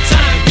a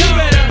lifetime. You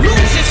better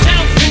lose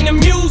yourself in the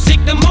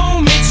music. The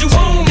moment you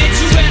own it,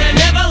 you better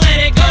never let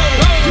it go.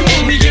 You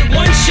only get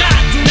one shot.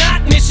 Do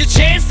not miss your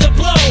chance to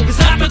blow. This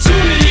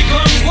opportunity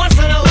comes once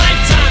in a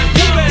lifetime.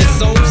 This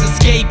soul's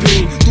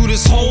escaping through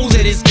this hole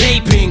that is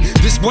gaping.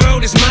 This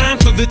world is mine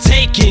for the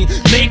taking.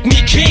 Make me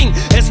king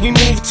as we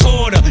move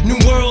toward a new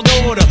world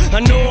order.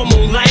 A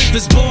normal life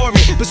is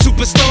boring, but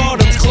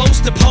superstardom's close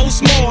to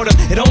postmortem.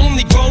 It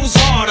only grows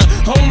harder,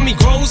 homie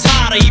grows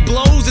hotter. He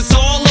blows, it's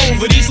all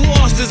over. These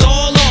losses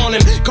all on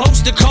him.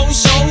 Coast to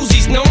coast shows,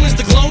 he's known as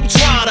the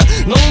Globetrotter.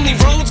 Lonely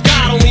roads,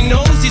 God only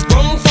knows he's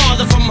grown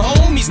farther from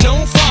home. He's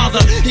no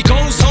father. He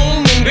goes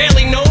home and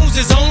barely knows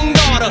his own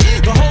daughter.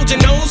 But hold your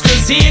nose,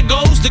 cause here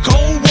goes the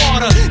cold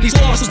water. These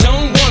losses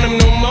don't want him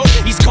no more.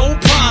 He's cold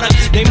product.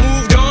 They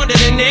moved on to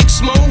the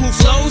next mo who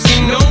flows.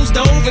 He knows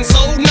dove and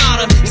sold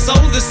nada. And so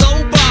the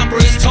soap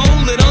opera is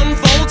told. It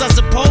unfolds. I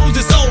suppose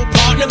it's old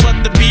partner,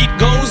 but the beat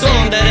goes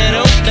on.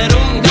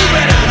 Da-da-dum. You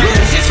better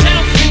lose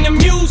yourself in the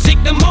music.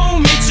 The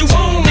moment you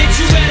own it,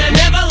 you better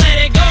never let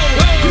it go.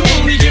 You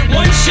only get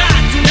one shot.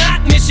 Do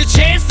not miss your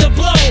chance to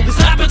blow. This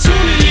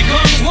opportunity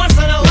comes once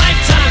in a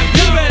lifetime.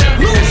 You better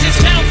lose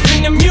yourself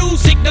in the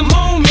music. The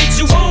moment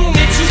you own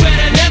it, you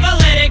better never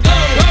let it go.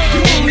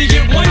 You only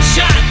get one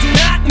shot. Do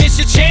not miss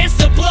your chance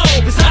to blow.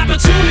 This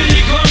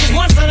opportunity comes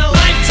once in a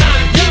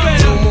lifetime. You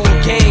better no more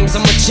games.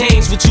 I'ma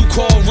change what you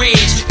call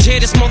rage. Tear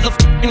this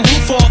motherfucking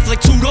roof off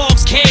like two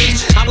dogs'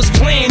 cage. I was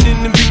playing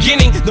in the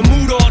beginning, the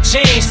mood all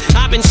changed.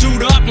 I've been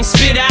chewed up and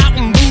spit out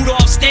and booed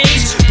off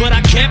stage, but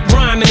I kept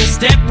rhyming and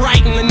stepped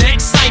right in the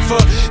next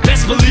cipher.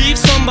 Best believe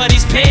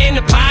somebody's paying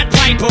the Pied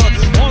Piper.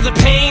 All the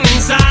pain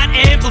inside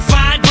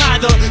amplified by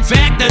the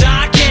fact that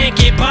I can't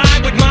get by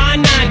with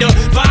my 9 to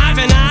 5,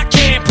 and I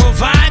can't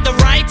provide the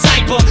right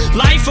type of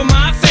life for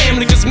my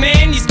family. Cause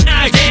man, these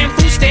goddamn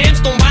food stamps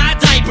don't buy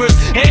diapers,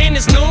 and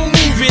there's no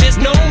movie, there's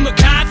no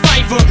Mackay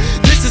Pfeiffer.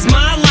 This is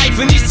my life,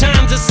 and these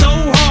times are so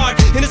hard,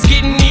 and it's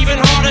getting even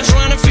harder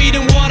trying to feed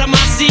and water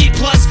my seed.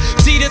 Plus,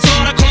 see the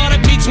thought I caught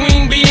up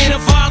between being a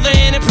father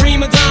and a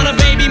prima donna.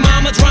 Baby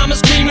mama drama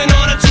screaming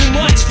on her too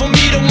much for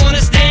me to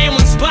wanna stay in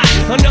one spot.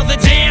 Another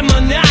damn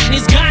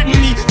monotony's gotten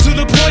me to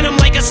the point I'm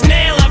like a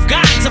snail. I've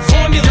got to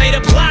formulate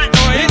a plot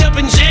or end up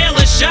in jail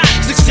or shot.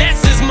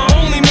 Success is my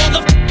only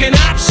motherfucking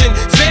option.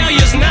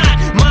 Failure's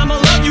not. Mama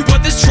love you,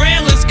 but this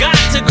trailer's got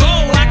to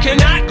go. I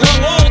cannot grow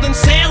old in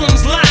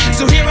Salem's lot.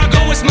 So here I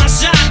go, it's my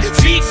shot.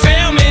 Feet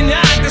fail me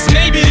not. This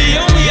may be the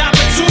only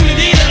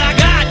opportunity that I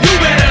got. You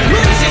better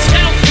lose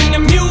yourself in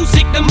the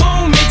music. The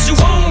moment you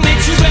own it,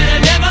 you better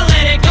never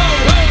let it go.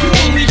 You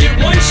only get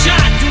one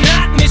shot. Do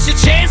not miss your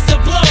chance to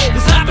blow.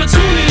 This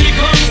opportunity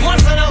comes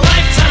once in a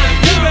lifetime.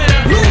 You better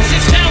lose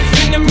yourself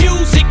in the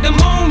music. The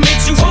moment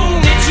you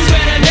own it, you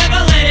better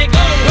never let it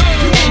go.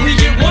 You only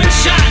get one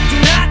shot. Do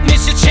not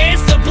miss your chance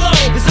to blow.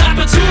 This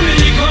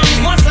opportunity comes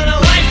once in a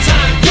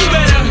lifetime. You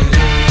better.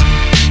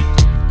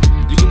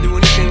 You can do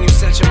anything you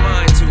set your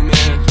mind to,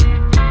 man.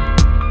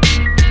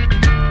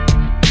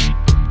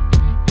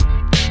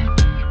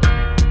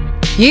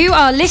 You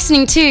are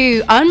listening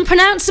to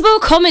Unpronounceable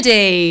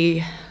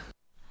Comedy.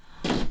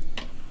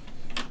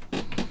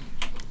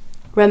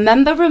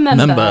 Remember,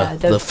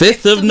 the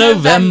 5th of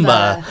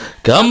November,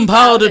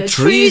 gunpowder,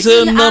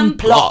 treason and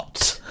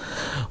plot.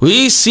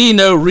 We see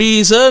no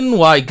reason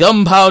why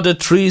gunpowder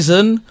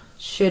treason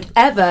should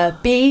ever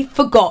be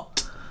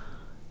forgot.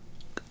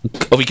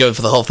 Are we going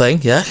for the whole thing?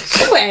 Yeah?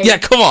 Wait. Yeah,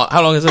 come on.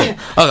 How long is it?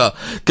 Okay.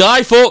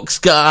 Guy Fawkes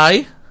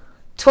Guy.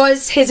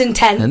 'Twas his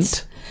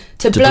intent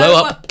to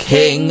blow up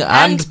King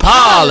and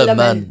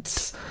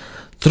Parliament.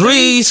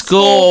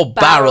 70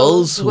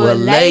 barrels were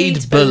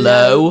laid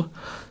below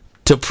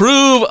to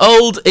prove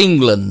old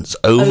England's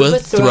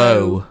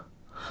overthrow.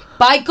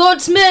 By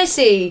God's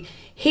mercy,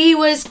 he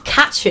was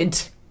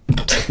captured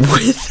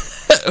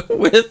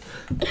with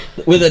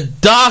a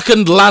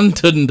darkened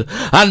lantern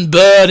and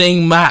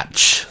burning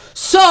match.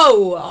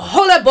 So,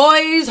 holla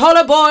boys,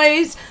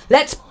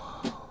 let's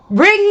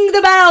ring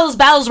the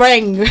bells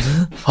ring.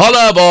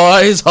 Holla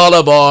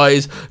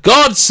boys,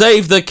 God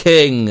save the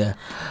king.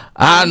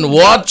 And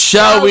what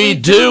shall we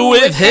do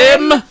with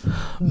him?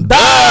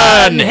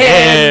 Burn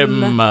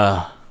him.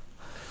 Oh,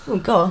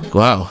 God.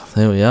 Wow,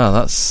 there we are.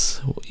 That's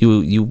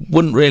you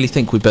wouldn't really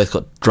think we both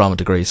got drama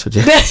degrees, would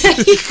you?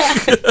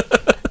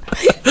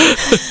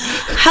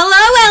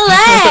 Hello,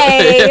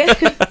 LA.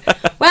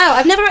 Wow,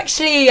 I've never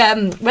actually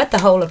read the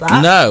whole of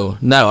that. No,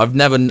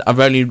 I've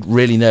only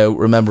really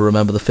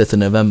remember the 5th of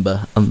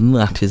November, and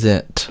that is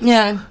it.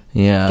 Yeah.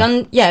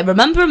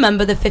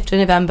 Remember the 5th of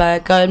November,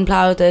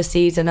 gunpowder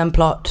season and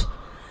plot.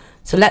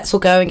 So let's all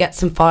go and get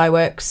some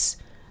fireworks,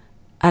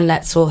 and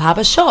let's all have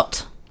a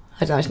shot.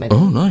 I don't know, I just made it.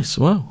 Oh, nice.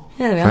 Wow.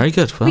 Yeah, very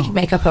good. Well, we can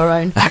make up our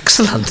own.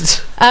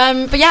 Excellent.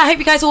 But yeah, I hope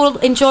you guys all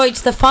enjoyed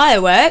the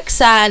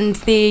fireworks and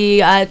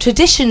the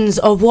traditions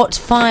of what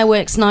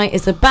fireworks night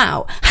is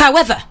about.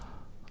 However,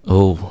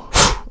 you're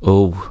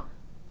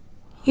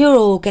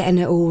all getting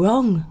it all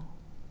wrong.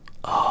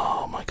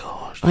 Oh my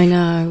gosh. I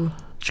know.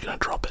 She's gonna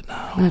drop it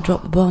now. I'm gonna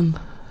drop the bomb.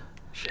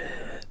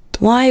 Shit.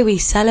 Why are we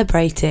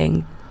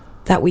celebrating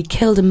that we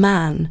killed a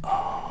man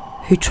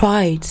who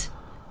tried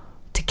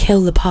to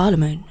kill the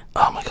Parliament?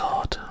 Oh my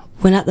god.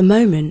 When at the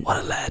moment... What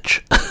a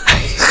ledge.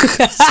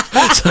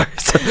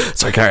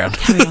 Sorry, carry on.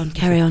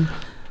 Carry on.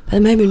 At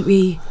the moment,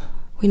 we're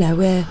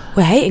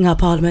hating our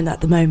Parliament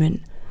at the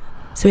moment.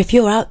 So if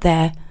you're out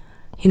there,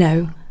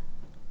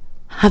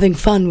 having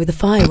fun with the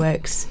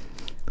fireworks,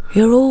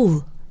 you're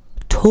all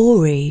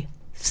Tory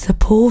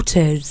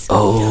supporters.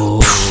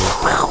 Oh.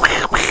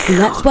 And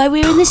that's why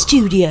we're in the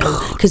studio,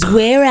 because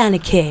we're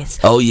anarchists.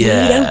 Oh,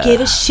 yeah. We don't give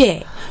a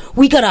shit.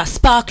 We got our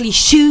sparkly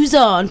shoes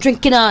on,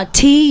 drinking our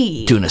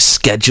tea. Doing a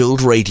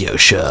scheduled radio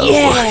show.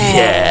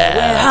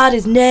 Yeah. We're hard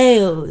as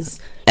nails.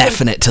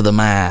 Effing it to the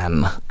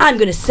man. I'm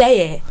going to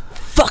say it.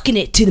 Fucking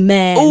it to the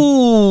man.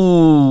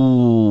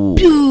 Ooh.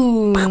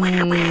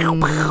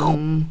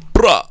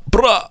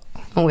 Bruh.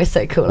 Oh, we're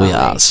so cool, We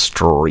aren't are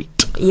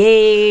street.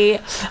 Yeah.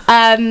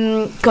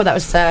 God, that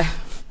was...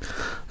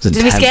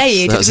 Did we scare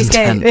you? It was a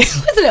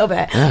little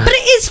bit. Yeah. But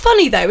it is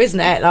funny, though, isn't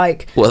it?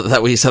 Like... Well,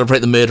 that we celebrate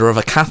the murder of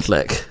a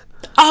Catholic.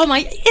 Oh, my...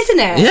 Isn't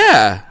it?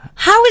 Yeah.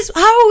 How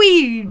are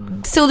we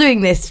still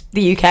doing this,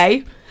 the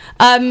UK?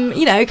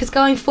 Because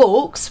Guy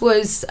Fawkes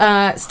was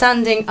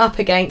standing up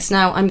against...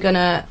 Now, I'm going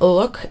to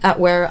look at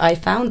where I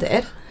found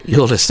it.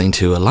 You're listening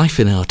to A Life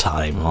in Our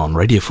Time on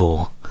Radio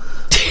 4.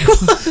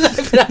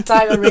 Life in Our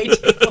Time on Radio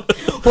 4.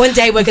 One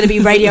day we're going to be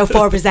Radio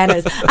 4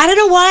 presenters. I don't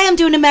know why I'm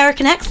doing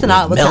American accent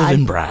all the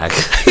time. Melvin Bragg.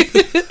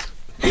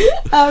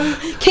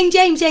 King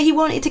James, he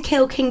wanted to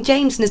kill King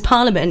James and his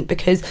parliament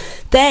because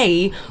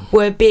they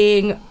were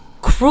being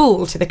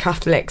cruel to the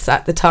Catholics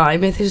at the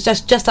time. It was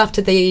just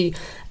after the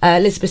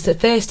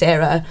Elizabeth I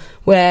era,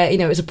 where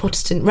it was a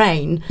Protestant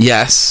reign.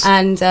 Yes,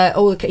 and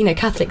all the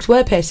Catholics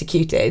were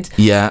persecuted.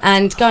 Yeah,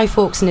 and Guy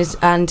Fawkes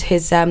and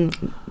his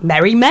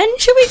merry men,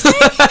 should we say?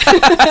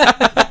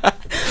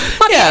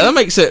 Yeah, that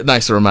makes it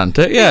nice and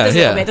romantic. Yeah, a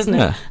little bit, doesn't it?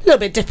 Yeah. A little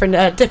bit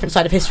different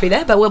side of history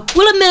there, but we'll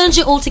merge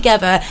it all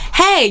together.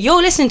 Hey,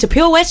 you're listening to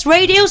Pure West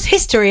Radio's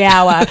History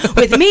Hour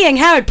with me,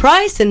 Angharad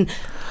Price, and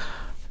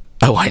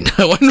Owain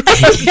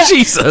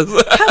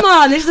Jesus. Come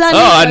on, this is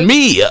and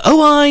me,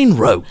 Owain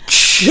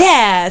Roach.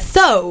 Yeah,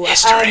 so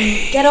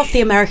history. Get off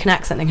the American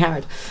accent,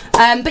 Angharad.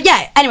 But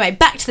yeah, anyway,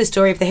 back to the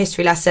story of the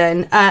history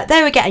lesson.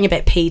 They were getting a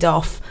bit peed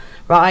off,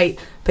 right?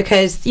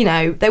 Because,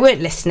 they weren't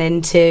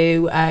listening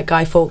to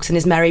Guy Fawkes and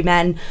his merry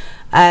men,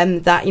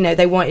 that,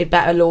 they wanted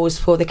better laws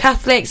for the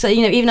Catholics. So,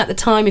 even at the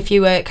time, if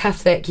you were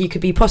Catholic, you could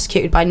be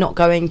prosecuted by not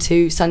going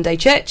to Sunday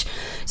church.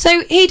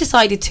 So he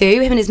decided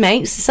him and his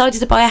mates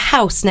decided to buy a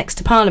house next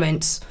to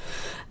Parliament.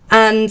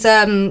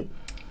 And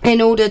in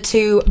order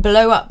to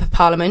blow up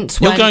Parliament...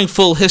 You're going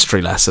full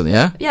history lesson,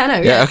 yeah? Yeah, I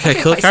know. Yeah, okay,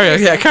 cool. Carry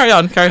on. Yeah, carry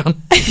on.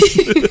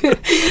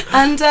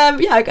 And,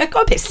 I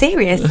got a bit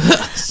serious.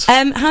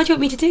 How do you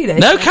want me to do this?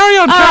 No, carry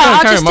on.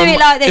 I'll just do it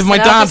like this. If my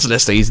dad's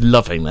listening, he's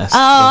loving this.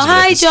 Oh,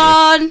 hi,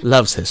 John.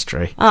 Loves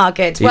history. Oh,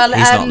 good. He's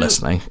not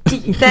listening.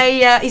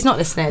 He's not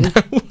listening.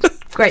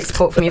 Great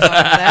support from your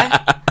father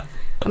there.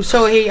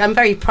 I'm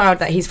very proud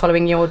that he's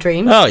following your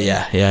dreams. Oh,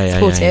 yeah.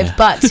 Supportive. Yeah.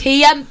 But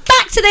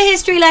back to the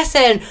history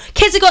lesson.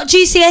 Kids have got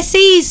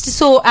GCSEs to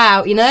sort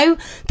out,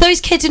 Those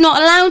kids are not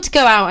allowed to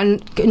go out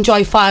and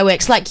enjoy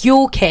fireworks like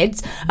your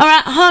kids are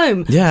at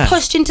home. Yeah.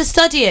 Pushed into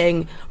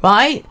studying,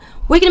 right?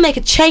 We're going to make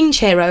a change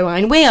here,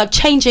 Owain. We are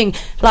changing,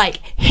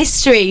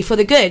 history for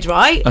the good,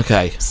 right?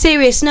 Okay.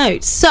 Serious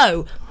notes.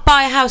 So...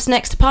 buy a house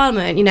next to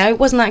Parliament, it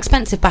wasn't that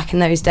expensive back in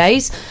those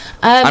days.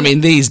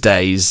 These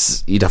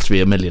days you'd have to be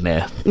a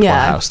millionaire to buy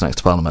a house next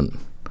to Parliament.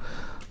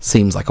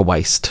 Seems like a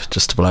waste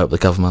just to blow up the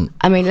government.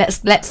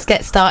 Let's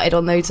get started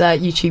on those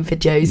YouTube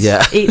videos.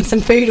 Yeah, eating some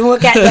food and we'll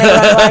get there.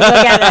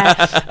 We'll get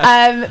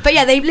there. But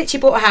yeah, they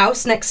literally bought a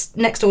house next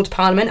door to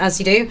Parliament, as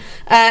you do,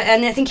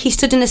 and I think he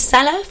stood in a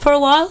cellar for a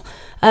while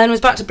and was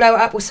about to blow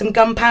it up with some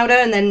gunpowder,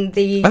 and then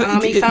the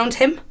army found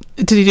him.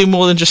 Did he do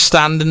more than just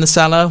stand in the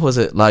cellar? Was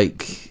it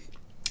like?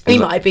 He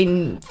might have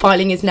been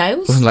filing his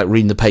nose. Wasn't like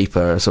reading the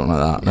paper or something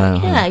like that.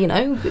 No. Yeah,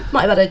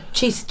 might have had a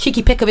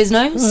cheeky pick of his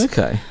nose. Oh,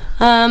 okay.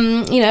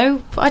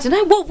 I don't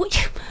know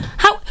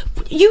how.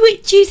 Do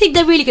you think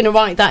they're really going to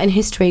write that in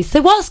history?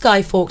 So whilst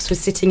Guy Fawkes was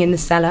sitting in the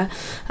cellar,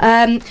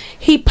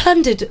 he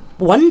plundered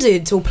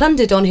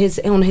on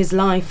his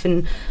life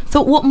and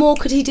thought, what more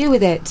could he do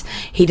with it?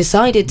 He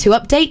decided to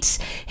update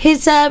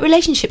his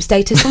relationship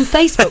status on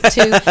Facebook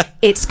to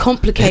 "It's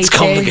complicated." It's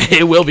complicated.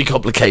 It will be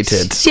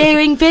complicated.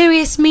 Sharing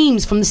various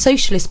memes from the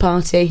Socialist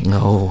Party.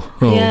 Oh.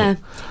 Yeah,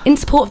 in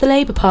support of the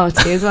Labour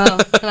Party as well.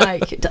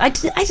 Like, I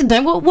don't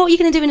know what are you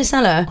going to do in a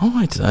cellar? Oh,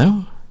 I don't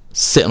know.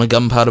 Sit on a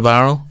gunpowder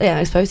barrel. Yeah,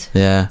 I suppose.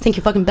 Yeah. Think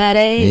you're fucking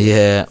badass.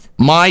 Yeah.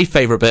 My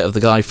favourite bit of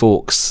the Guy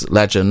Fawkes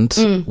legend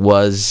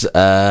was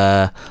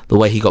the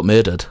way he got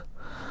murdered.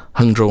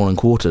 Hung, drawn and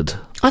quartered.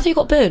 I thought you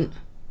got burnt.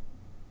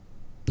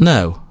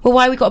 No. Well,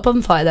 why we got a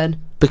bonfire then?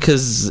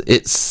 Because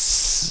it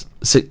shows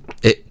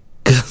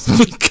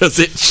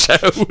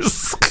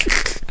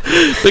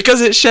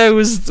because it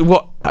shows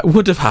what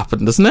would have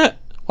happened, doesn't it?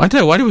 I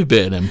don't know, why do we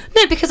burn him?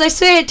 No, because I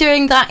swear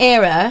during that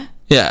era...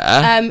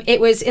 Yeah. It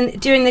was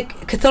during the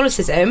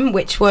Catholicism,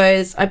 which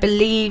was, I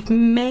believe,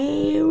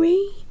 Mary.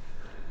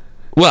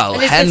 Well,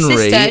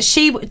 Henry.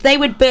 Sister, they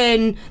would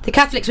burn. The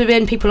Catholics would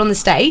burn people on the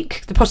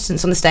stake, the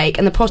Protestants on the stake,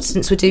 and the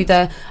Protestants would do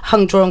the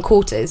hung, drawn,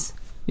 quarters.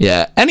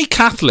 Yeah. Any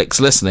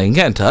Catholics listening,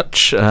 get in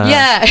touch.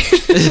 Yeah.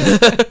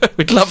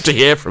 We'd love to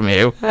hear from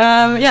you.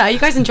 Yeah. Are you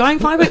guys enjoying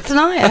fireworks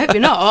tonight? I hope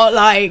you're not.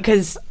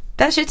 Because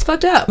that shit's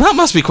fucked up. That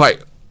must be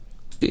quite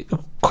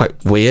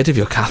weird if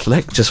you're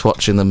Catholic, just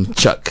watching them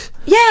chuck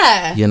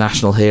your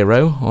national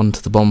hero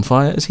onto the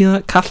bonfire. Is he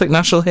a Catholic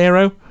national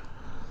hero?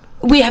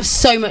 We have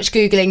so much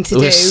Googling to do.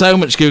 We have so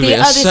much Googling. The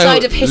other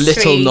side of history,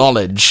 little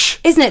knowledge.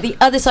 Isn't it? The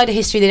other side of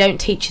history they don't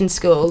teach in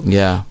school.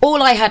 Yeah.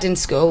 All I had in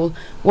school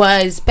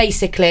was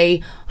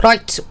basically,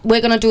 right,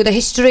 we're going to do the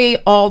history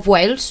of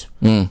Wales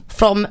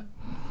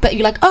but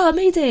you're like, oh,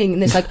 amazing.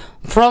 And it's like,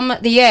 from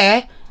the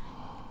year,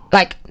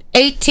 like,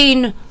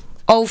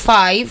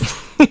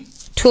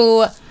 1805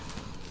 to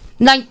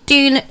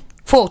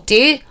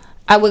 1940,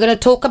 and we're going to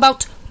talk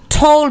about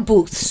toll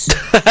booths.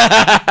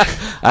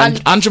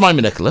 and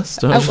Jemima Nicholas.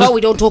 Well,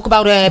 we don't talk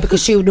about her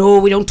because we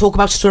don't talk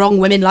about strong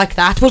women like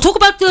that. We'll talk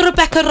about the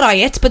Rebecca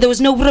riot, but there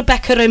was no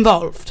Rebecca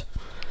involved.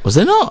 Was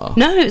there not?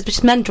 No, it was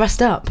just men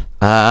dressed up.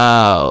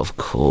 Oh, of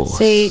course.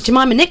 See,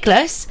 Jemima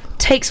Nicholas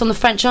takes on the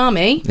French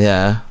army.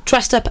 Yeah.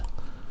 Dressed up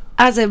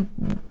as a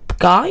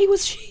guy,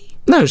 was she?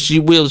 No, she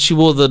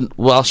wore the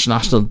Welsh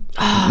national.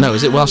 No,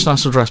 is it Welsh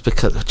national dress?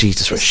 Because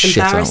Jesus, we're shit,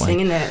 aren't we?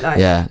 Embarrassing, isn't it? Like,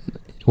 yeah.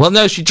 Well,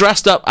 no, she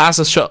dressed up as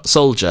a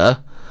soldier,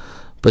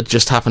 but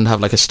just happened to have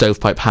like a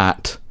stovepipe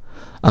hat,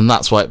 and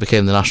that's why it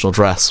became the national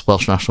dress,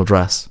 Welsh national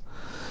dress.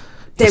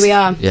 There we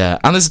are. Yeah,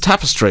 and there's a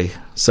tapestry,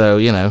 so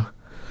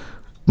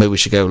maybe we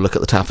should go look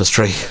at the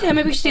tapestry. Yeah,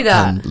 maybe we should do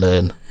that and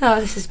learn. Oh,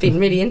 this has been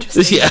really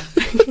interesting. Yeah.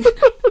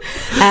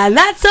 And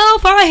that's all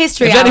for our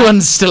history. If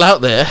anyone's still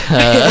out there,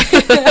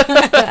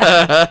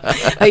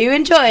 are you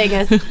enjoying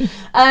us?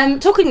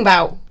 Talking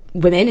about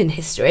women in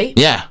history.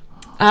 Yeah.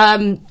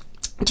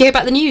 Do you hear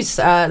about the news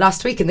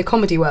last week in the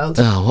comedy world?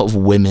 Oh, what have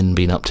women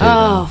been up to?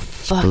 Oh,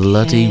 fuck.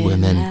 Bloody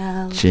women.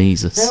 Hell.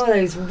 Jesus. All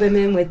those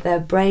women with their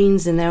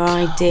brains and their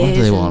ideas. What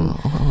do they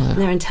want?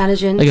 And their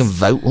intelligence. They can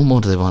vote. What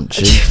more do they want?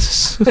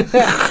 Jesus.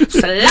 Slap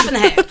in the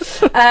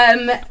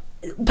head.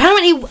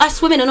 Apparently,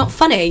 us women are not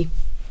funny.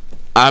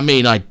 I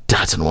mean, I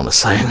don't want to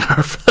say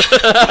her.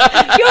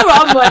 You're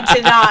on one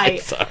tonight.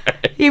 Sorry.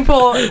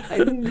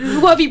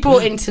 What have you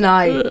brought in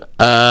tonight?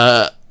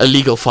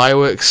 Illegal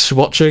fireworks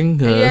watching.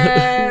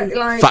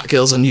 Fat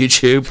girls on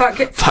YouTube.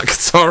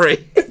 Sorry.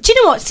 Do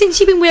you know what? Since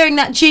you've been wearing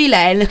that gilet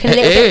and looking a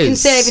little bit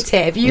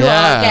conservative, you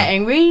are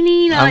getting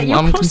really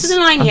you're crossing the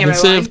line here. I'm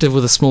conservative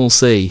with a small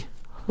C.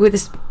 With a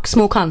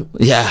small cunt.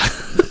 Yeah.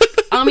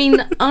 I mean,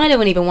 I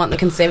don't even want the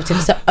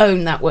Conservatives to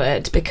own that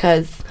word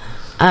because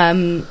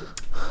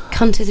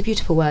cunt is a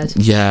beautiful word.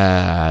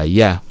 Yeah. I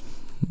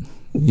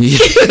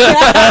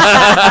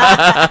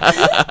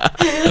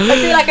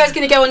feel like I was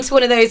going to go on to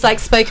one of those like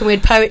spoken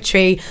word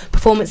poetry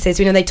performances.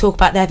 They talk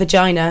about their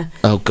vagina.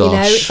 Oh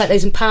gosh, it's like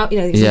those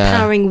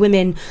empowering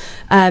women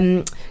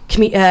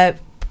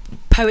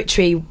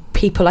poetry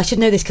people. I should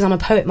know this because I'm a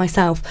poet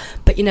myself.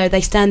 But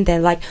they stand there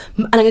like,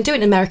 and I'm going to do it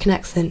in an American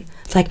accent.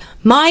 It's like,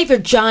 my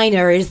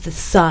vagina is the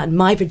sun.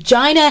 My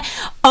vagina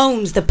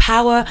owns the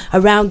power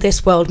around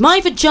this world.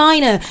 My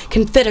vagina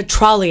can fit a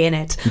trolley in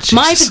it. Jesus.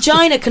 My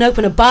vagina can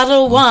open a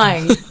bottle of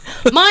wine.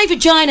 My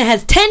vagina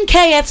has 10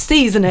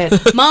 KFCs in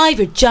it. My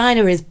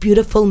vagina is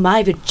beautiful.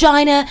 My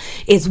vagina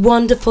is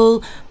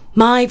wonderful.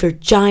 My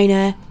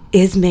vagina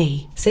is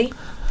me. See?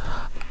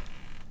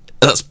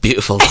 That's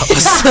beautiful. That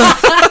was.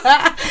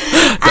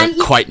 Don't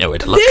quite know where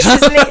to look.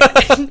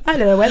 I don't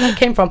know where that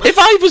came from. If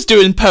I was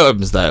doing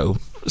poems, though,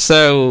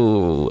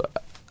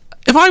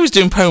 if I was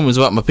doing poems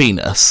about my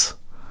penis,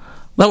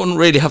 that wouldn't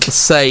really have the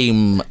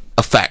same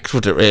effect,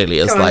 would it? Really,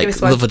 as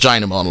the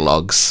vagina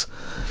monologues.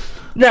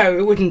 No,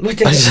 it wouldn't.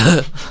 Would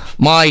it?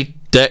 My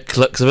dick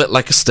looks a bit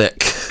like a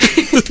stick.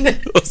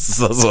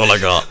 That's all I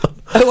got.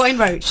 Owain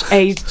Roach,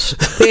 aged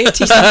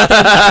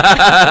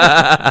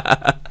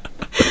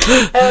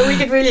 30-something. We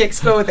could really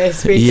explore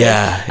this. But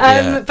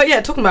yeah,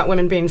 talking about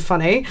women being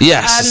funny.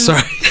 Yes,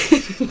 sorry.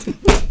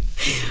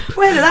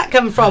 Where did that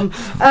come from?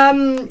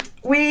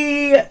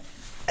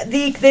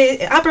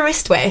 The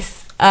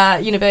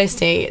Aberystwyth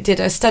University did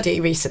a study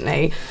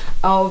recently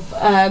of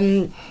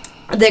the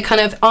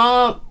kind of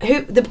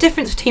the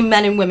difference between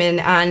men and women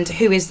and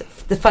who is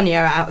the funnier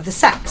out of the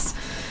sex.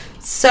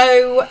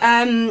 So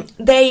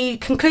they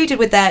concluded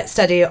with their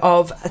study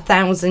of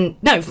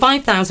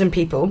 5,000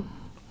 people,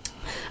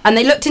 and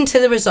they looked into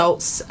the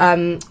results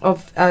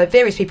of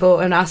various people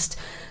and asked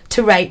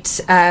to rate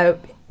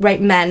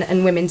men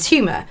and women's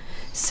humour.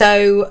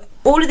 So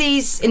all of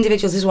these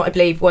individuals, is what I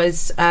believe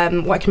was,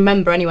 what I can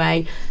remember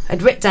anyway,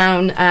 had written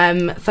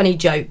down funny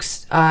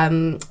jokes.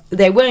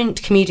 They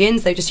weren't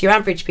comedians, they were just your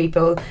average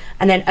people,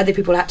 and then other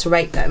people had to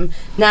rate them.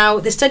 Now,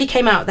 the study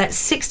came out that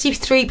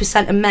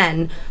 63% of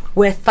men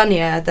were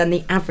funnier than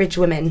the average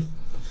women.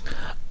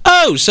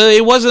 Oh, so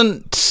they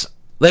weren't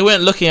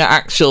looking at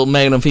actual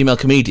male and female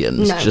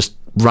comedians, just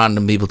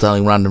random people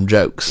telling random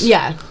jokes.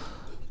 Yeah.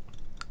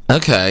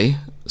 Okay.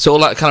 So all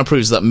that kind of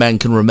proves that men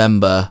can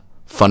remember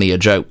funnier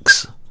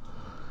jokes.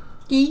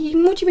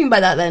 What do you mean by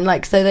that then?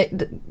 Like, so they...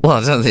 Well,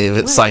 I don't think if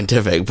it's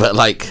scientific, but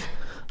like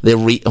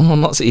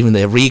not even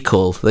their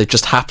recall. They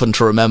just happen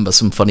to remember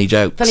some funny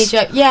jokes. Funny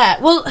joke, yeah.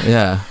 Well,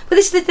 yeah. But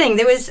this is the thing.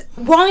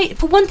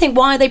 For one thing,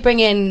 why are they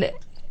bringing...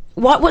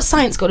 What's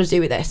science got to do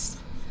with this?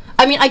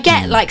 I mean, I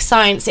get like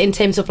science in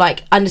terms of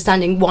like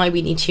understanding why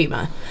we need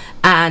humour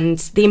and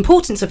the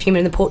importance of humour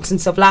and the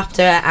importance of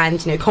laughter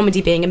and, you know,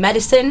 comedy being a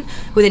medicine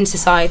within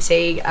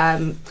society.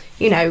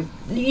 You know,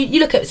 you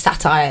look at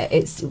satire.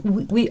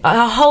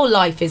 Our whole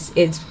life is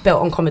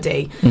built on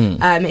comedy.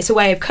 It's a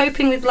way of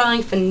coping with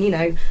life, and you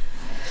know,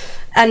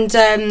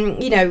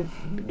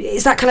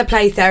 it's that kind of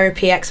play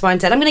therapy, X, Y,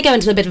 and Z. I'm going to go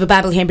into a bit of a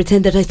babble here and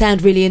pretend that I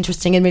sound really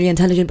interesting and really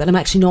intelligent, but I'm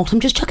actually not. I'm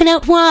just chucking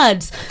out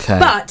words. Okay.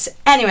 But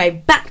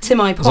anyway, back to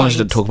my point. As long as you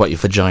don't talk about your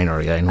vagina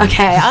again.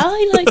 Okay,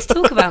 I like to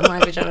talk about my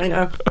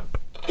vagina.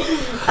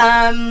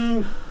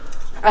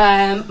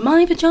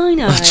 My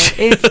vagina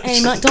is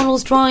a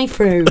McDonald's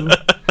drive-through.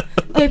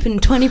 Open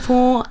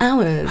 24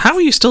 hours. How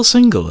are you still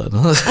single then?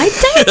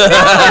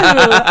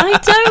 I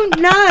don't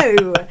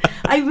know.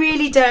 I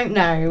really don't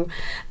know.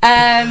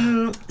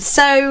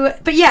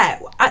 But yeah,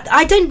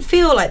 I don't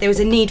feel like there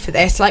was a need for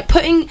this. Like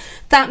putting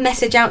that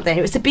message out there.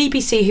 It was the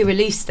BBC who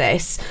released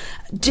this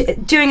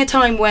during a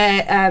time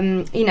where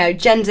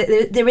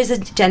gender. There is a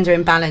gender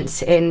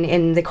imbalance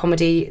in the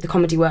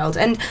comedy world,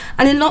 and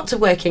in lots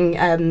of working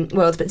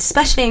worlds, but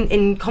especially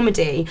in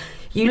comedy.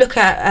 You look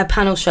at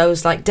panel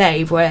shows like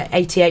Dave, where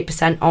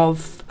 88%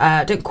 of,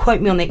 don't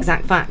quote me on the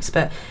exact facts,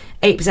 but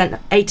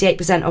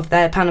 88% of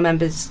their panel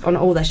members on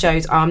all their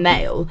shows are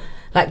male.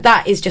 Like,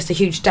 that is just a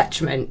huge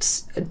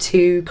detriment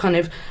to kind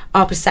of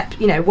our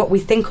perception, what we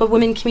think of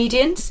women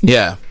comedians.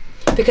 Yeah.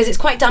 Because it's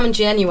quite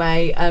damaging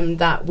anyway,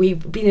 that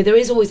there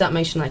is always that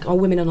notion like, oh,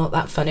 women are not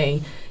that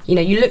funny. All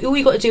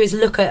you got to do is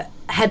look at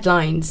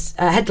headliners,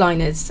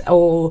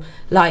 or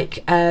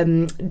like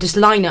just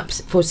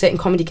lineups for certain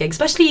comedy gigs,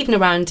 especially even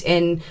around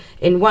in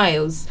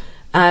Wales.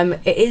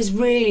 It is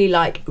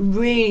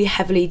really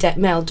heavily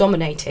male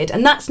dominated,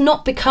 and that's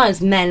not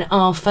because men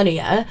are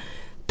funnier.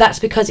 That's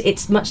because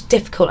it's much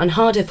difficult and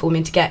harder for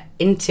women to get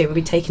into and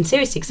be taken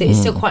seriously, because it is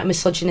still quite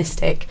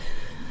misogynistic.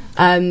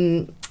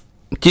 Do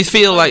you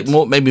feel like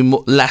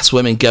less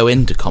women go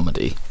into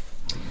comedy?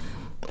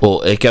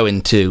 Or go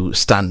into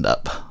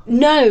stand-up?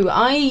 No,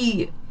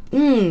 I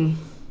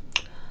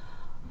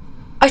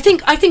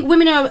think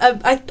women are.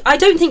 I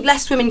don't think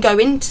less women go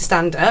into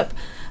stand-up.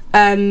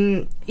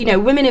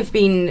 Women have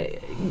been.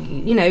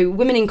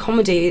 Women in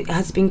comedy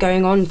has been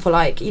going on for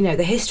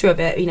the history of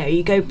it.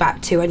 You go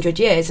back 200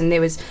 years, and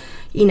there was,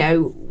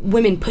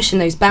 women pushing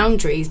those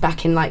boundaries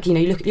back in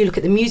you look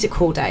at the music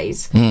hall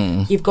days.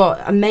 You've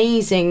got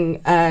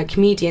amazing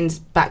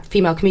comedians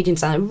female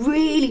comedians that are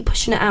really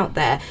pushing it out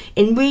there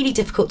in really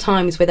difficult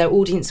times where their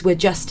audience were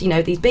just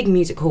these big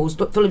music halls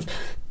full of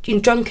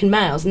drunken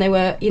males, and they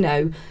were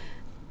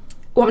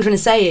what I'm trying to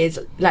say is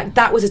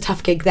that was a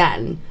tough gig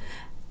then,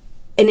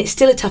 and it's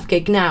still a tough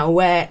gig now,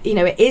 where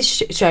it is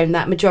shown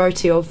that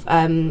majority of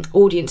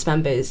audience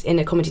members in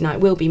a comedy night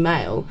will be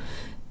male.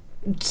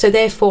 So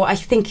therefore, I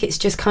think it's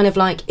just kind of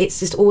it's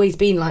just always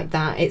been like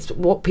that. It's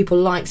what people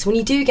like. So when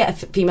you do get a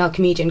female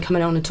comedian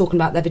coming on and talking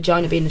about their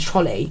vagina being a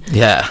trolley,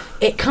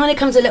 it kind of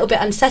comes a little bit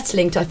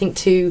unsettling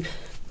to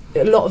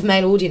a lot of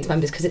male audience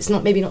members, because it's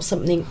maybe not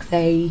something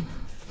they.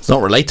 It's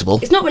not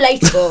relatable. It's not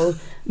relatable,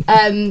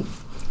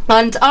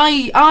 and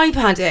I've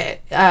had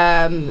it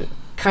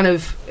kind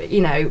of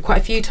quite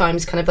a few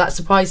times, kind of that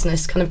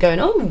surpriseness, kind of going,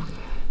 oh,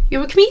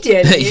 you're a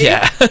comedian, are you?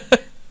 Yeah.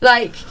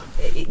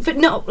 But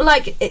not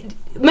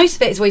most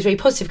of it is always really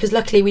positive, because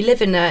luckily we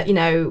live in a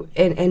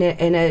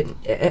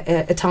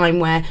a time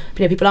where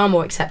people are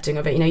more accepting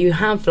of it. You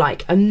have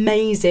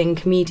amazing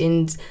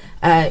comedians,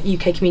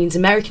 UK comedians,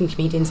 American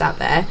comedians out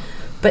there,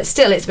 but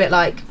still it's a bit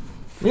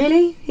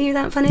really? Are you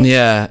that funny?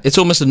 Yeah, it's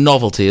almost a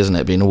novelty, isn't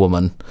it, being a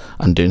woman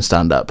and doing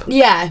stand-up?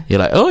 Yeah. You're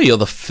like, oh, you're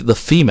the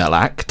female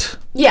act.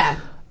 Yeah.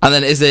 And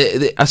then is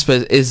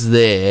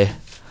there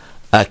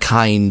a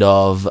kind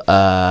of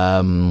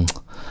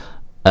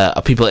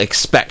are people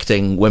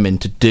expecting women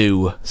to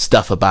do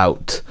stuff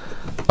about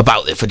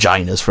their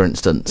vaginas, for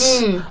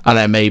instance? And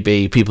there may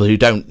be people who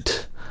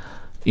don't,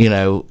 you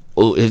know,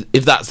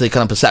 if that's the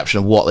kind of perception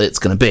of what it's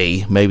going to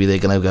be, maybe they're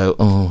going to go,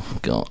 oh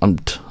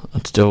god, I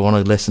still want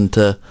to listen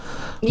to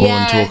a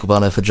woman talk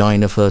about her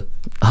vagina for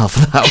half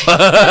an hour.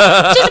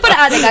 Just to put it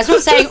out there, guys, we're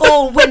not saying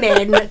all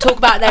women talk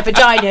about their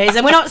vaginas,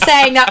 and we're not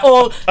saying that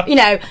all, you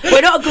know,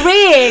 we're not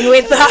agreeing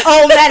with that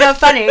all men are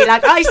funny.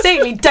 Like, I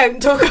certainly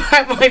don't talk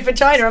about my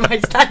vagina on my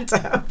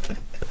stand-up.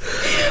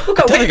 I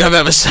don't think I've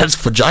ever said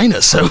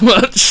vagina so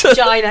much.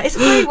 Vagina. It's a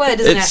great word,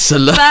 isn't it? It's a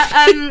lot. But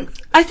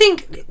I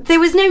think there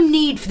was no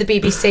need for the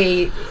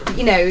BBC,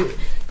 you know.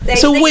 They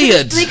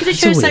could have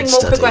shown something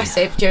more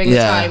progressive during the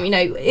time, you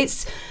know.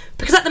 It's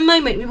because at the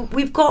moment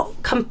we've got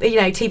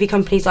TV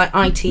companies like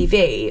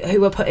ITV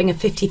who are putting a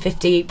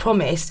 50-50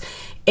 promise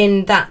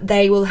in that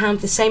they will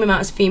have the same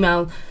amount of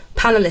female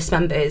panelist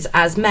members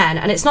as men,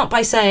 and it's not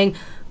by saying,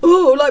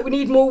 oh, like, we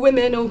need more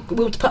women or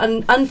we'll put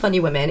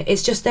unfunny women.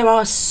 It's just there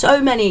are so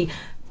many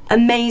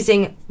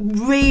amazing,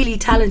 really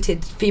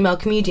talented female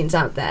comedians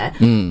out there,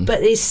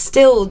 but it's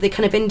still the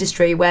kind of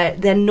industry where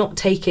they're not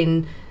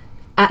taken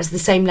at the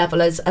same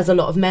level as a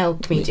lot of male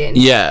comedians.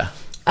 Yeah.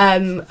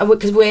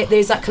 Because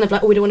there's that kind of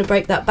like, oh, we don't want to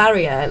break that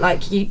barrier.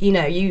 Like, you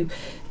know,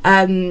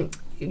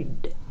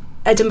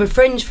 Edinburgh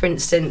Fringe, for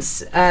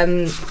instance,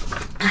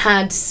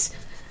 had,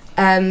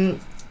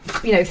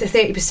 you know,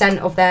 30%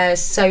 of their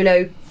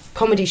solo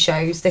comedy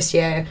shows this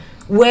year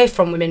were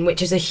from women,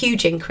 which is a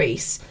huge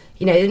increase.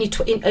 You know, only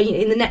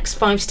in the next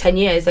 5 to 10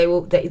 years, they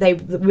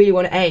really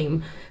want to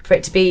aim for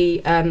it to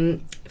be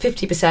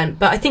 50%.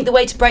 But I think the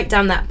way to break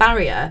down that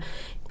barrier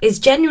is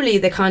generally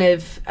the kind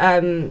of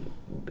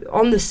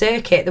on the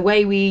circuit, the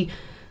way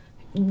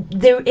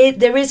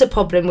there is a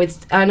problem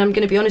with, and I'm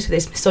going to be honest with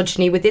this,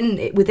 misogyny within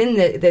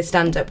the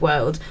stand-up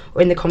world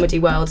or in the comedy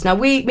world. Now,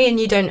 me and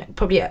you don't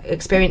probably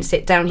experience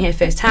it down here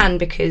firsthand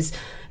because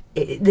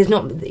there's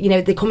not, you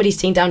know, the comedy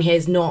scene down here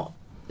is not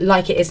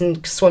like it is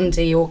in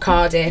Swansea or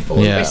Cardiff or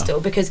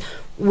Bristol, because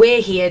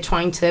we're here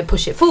trying to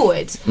push it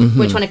forward.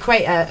 We're trying to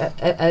create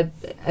a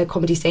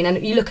comedy scene,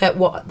 and you look at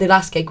what the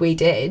last gig we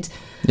did.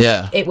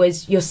 Yeah, it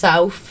was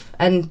yourself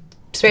and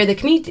three other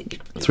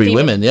three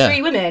women,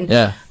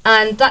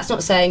 and that's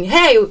not saying,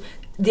 hey,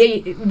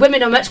 the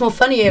women are much more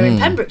funnier in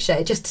Pembrokeshire.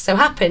 It just so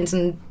happens,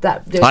 and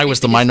that I was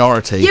the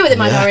minority. You were the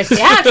minority.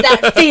 How did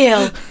that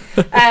feel?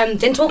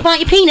 Didn't talk about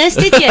your penis,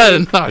 did you?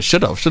 No, I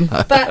should have, shouldn't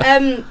I?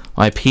 But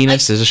my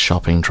penis is a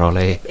shopping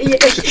trolley.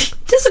 It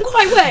doesn't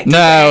quite work.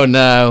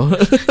 No.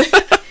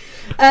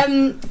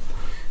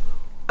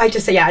 I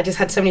just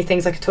had so many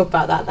things I could talk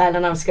about that then,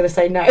 and I was going to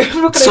say no.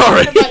 I'm not going to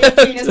talk about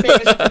your penis being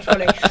a shopping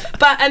trolley.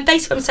 But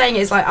basically what I'm saying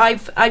is,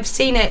 like, I've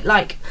seen it,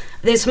 like,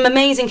 there's some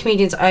amazing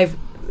comedians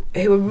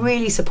who are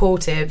really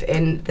supportive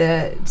in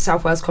the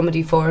South Wales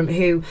Comedy Forum,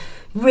 who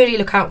really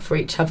look out for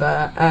each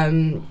other,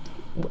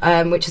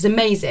 which is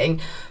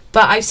amazing.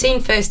 But I've seen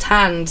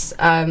firsthand,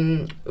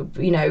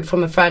 you know,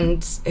 from a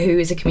friend who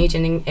is a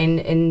comedian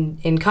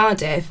in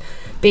Cardiff,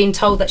 being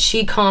told that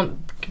she can't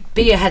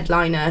be a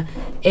headliner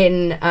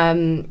in,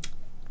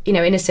 you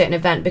know, in a certain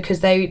event because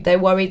they're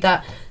worried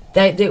that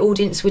the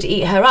audience would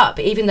eat her up,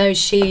 even though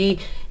she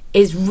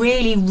is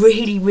really,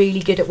 really, really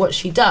good at what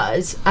she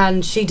does,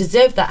 and she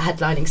deserved that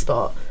headlining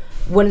spot.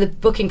 One of the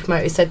booking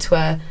promoters said to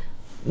her,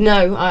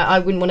 no, I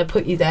wouldn't want to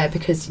put you there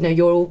because, you know,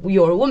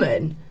 you're a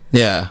woman.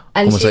 Yeah,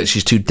 and almost like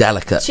she's too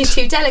delicate. She's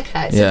too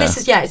delicate. So this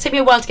is, it took me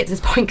a while to get to this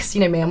point because,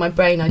 you know me, on my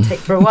brain, I take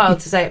for a while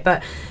to say it,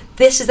 but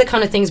this is the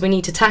kind of things we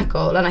need to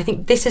tackle, and I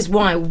think this is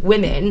why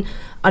women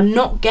are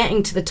not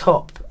getting to the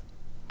top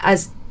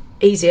as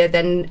easier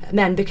than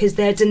men, because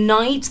they're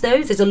denied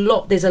those. There's a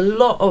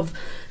lot of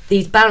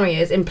these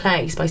barriers in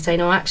place by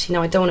saying, oh, actually,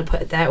 no, I don't want to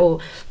put it there,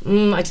 or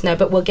I don't know,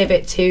 but we'll give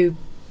it to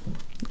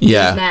these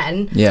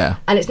men. Yeah.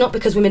 And it's not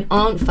because women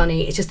aren't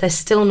funny, it's just they're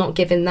still not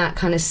given that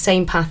kind of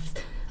same path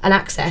and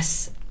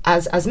access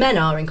as men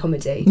are in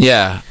comedy.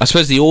 Yeah. I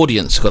suppose the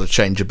audience have got to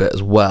change a bit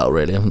as well,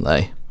 really, haven't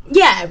they?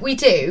 Yeah, we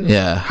do.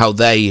 Yeah, how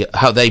they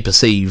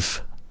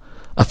perceive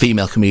a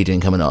female comedian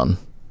coming on.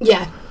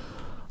 Yeah.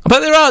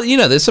 But there are, you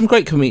know, there's some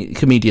great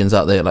comedians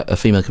out there, like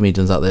female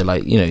comedians out there,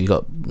 like, you know, you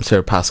got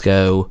Sarah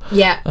Pascoe.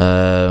 Yeah.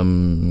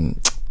 And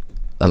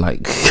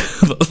like,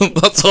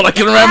 that's all I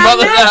can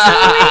remember. That's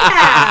all we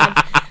have.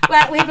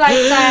 Well, we've like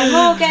Diane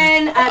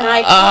Morgan and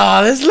like.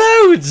 There's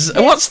loads.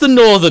 Yeah. What's the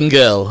northern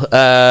girl?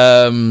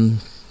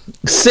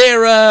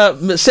 Sarah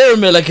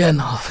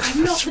Milligan.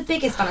 I'm not the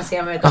biggest fan of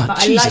Sarah Milligan, but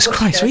Jesus I like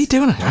Christ, what are you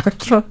doing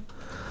here?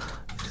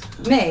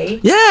 Me?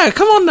 Yeah,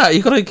 come on now.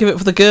 You've got to give it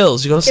for the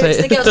girls. You've got to say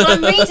it. The girls. Well,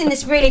 I'm reading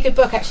this really good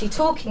book actually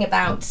talking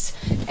about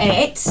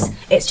it.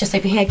 It's just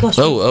over here. Gosh.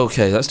 Oh,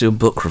 okay. Let's do a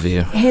book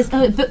review. Here's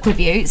a book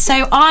review.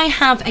 So I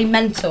have a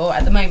mentor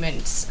at the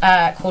moment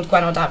called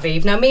Gwenod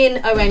Aviv. Now, me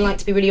and Owain like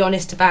to be really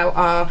honest about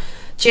our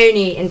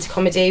journey into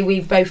comedy.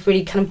 We've both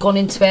really kind of gone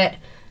into it,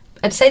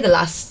 I'd say the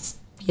last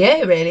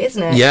year, really,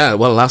 isn't it? Yeah,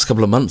 well, the last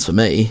couple of months for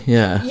me,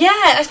 yeah. Yeah,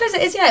 I suppose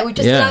it is, yeah. We're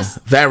just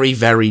very,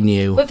 very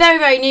new. We're very,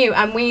 very new,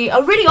 and we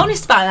are really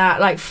honest about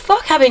that. Like,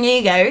 fuck having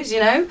egos, you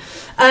know?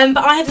 But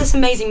I have this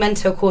amazing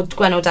mentor called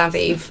Gwen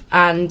Daviv,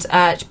 and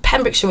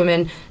Pembrokeshire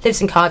woman, lives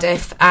in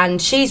Cardiff,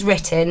 and she's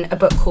written a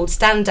book called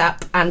Stand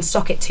Up and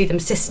Stock It to Them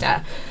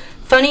Sister.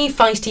 Funny,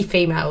 Feisty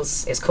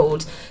Females, it's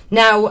called.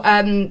 Now,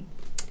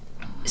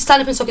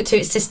 Stand Up and Stock It to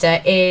Its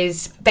Sister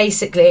is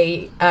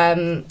basically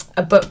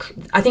a book.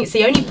 I think it's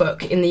the only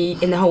book in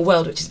the whole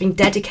world which has been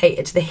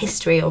dedicated to the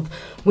history of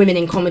women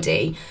in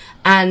comedy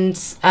and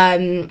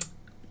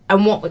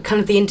what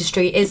kind of the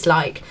industry is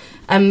like.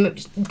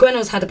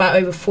 Gwen's had about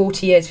over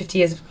 50 years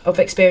of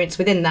experience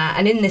within that,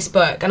 and in this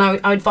book, and I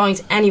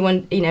advise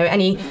anyone, you know,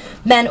 any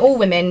men or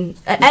women,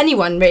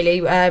 anyone really,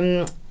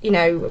 you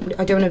know,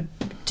 I don't want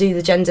to do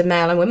the gender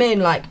male and women,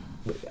 like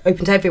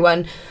open to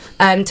everyone,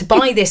 to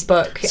buy this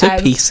book. So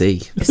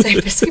PC.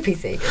 So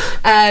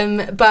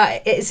PC.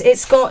 But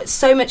it's got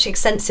so much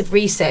extensive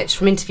research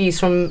from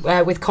interviews from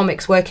with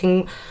comics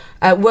working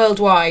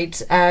worldwide.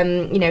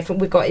 You know,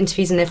 we've got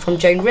interviews in there from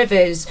Joan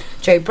Rivers,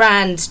 Joe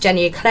Brand,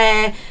 Jenny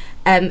Eclair,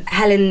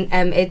 Helen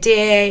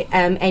Adair,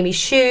 Amy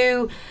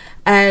Shue,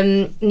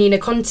 Nina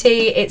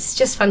Conti. It's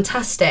just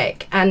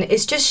fantastic, and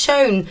it's just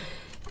shown.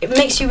 It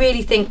makes you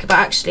really think about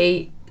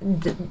actually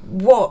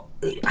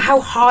how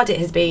hard it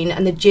has been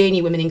and the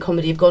journey women in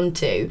comedy have gone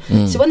to.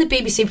 So when the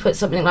BBC puts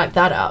something like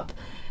that up,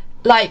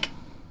 like,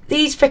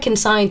 these freaking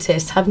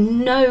scientists have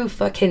no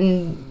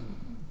fucking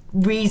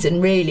reason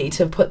really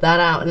to put that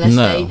out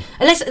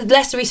unless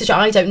the researcher,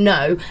 I don't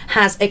know,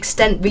 has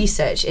extent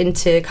research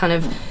into kind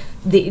of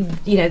the,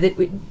 you know,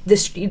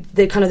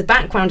 the kind of the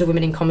background of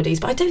women in comedies,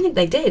 but I don't think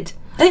they did.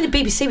 I think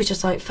the BBC was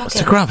just like, fuck it.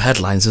 It's to grab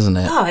headlines, isn't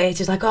it? Oh, it's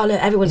just like, oh,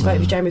 look, everyone's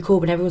voting for Jeremy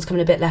Corbyn, everyone's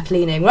coming a bit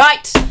left-leaning.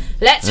 Right,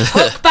 let's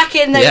hook back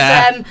in those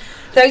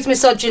those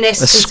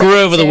misogynists. Let's screw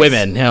over the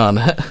women, hang on.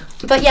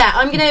 But yeah,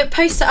 I'm going to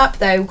post it up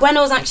though.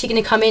 Gwen's actually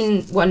going to come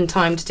in one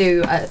time to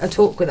do a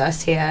talk with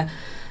us here.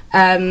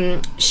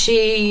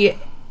 She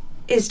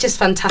is just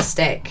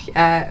fantastic,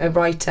 a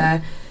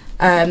writer,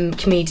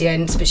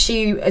 comedian, but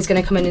she is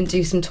going to come in and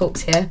do some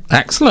talks here.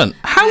 Excellent.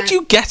 How do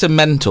you get a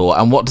mentor,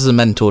 and what does a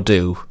mentor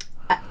do?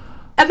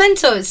 A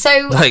mentor,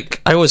 so...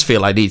 Like, I always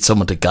feel I need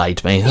someone to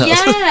guide me.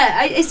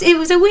 Yeah, it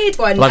was a weird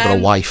one. Well, I've got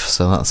a wife,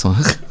 so that's...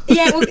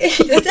 Yeah, well,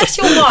 that's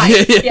your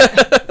wife.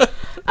 Yeah.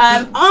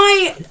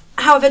 I,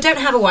 however, don't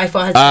have a wife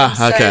or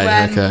husband.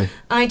 Okay.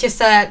 I just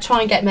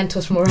try and get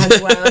mentors from around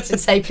the world and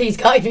say, please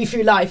guide me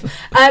through life.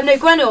 No,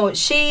 Gwenor,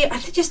 I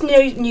think just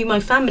knew my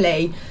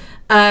family.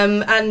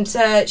 And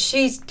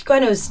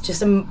Gwen's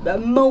just a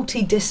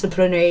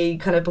multidisciplinary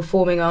kind of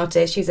performing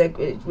artist. She's a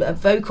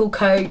vocal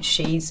coach,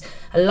 she's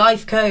a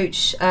life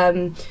coach,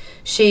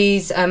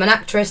 she's an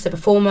actress, a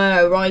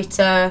performer, a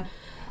writer.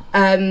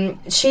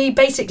 She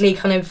basically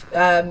kind of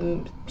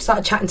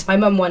started chatting to my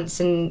mum once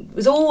and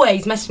was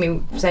always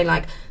messaging me, saying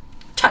like,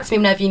 chat to me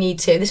whenever you need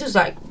to. This was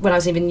like when I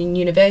was even in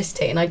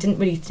university, and I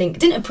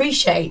didn't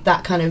appreciate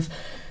that kind of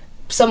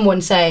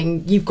someone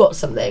saying, you've got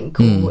something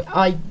cool,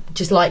 I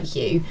just like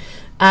you.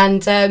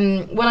 And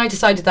when I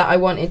decided that I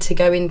wanted to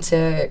go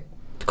into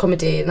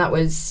comedy, and that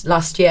was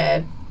last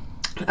year,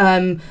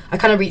 I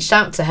kind of reached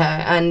out to her,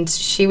 and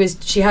she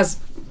has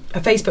a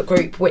Facebook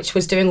group which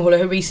was doing all of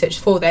her research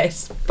for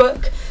this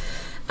book,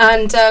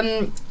 and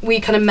we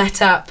kind of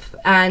met up,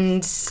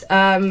 and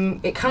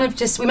it kind of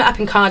just, we met up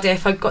in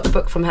Cardiff. I got the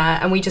book from her,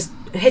 and we just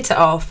hit it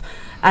off,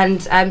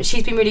 and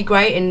she's been really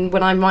great. And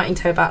when I'm writing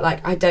to her about,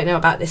 like, I don't know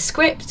about this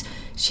script,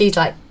 she's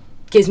like,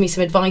 gives me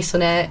some advice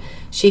on it.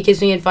 She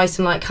gives me advice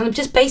on, like, kind of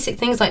just basic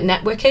things like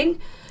networking.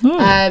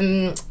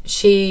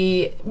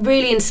 She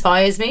really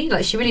inspires me.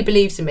 Like, she really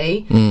believes in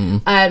me,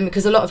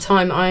 because a lot of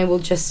time I will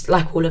just,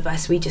 like all of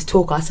us, we just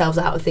talk ourselves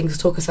out of things,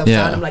 talk ourselves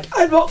down. I'm like,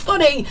 I'm not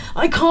funny,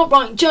 I can't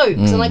write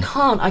jokes, and I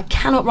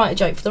cannot write a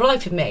joke for the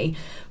life of me,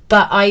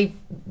 but I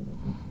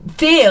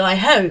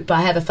hope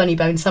I have a funny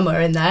bone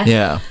somewhere in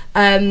there.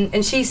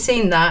 And she's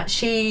seen that.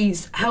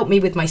 She's helped me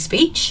with my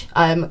speech,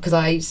 because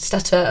I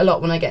stutter a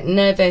lot when I get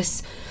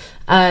nervous,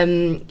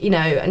 you know,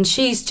 and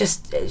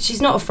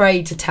she's not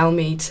afraid to tell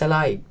me to,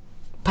 like,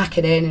 pack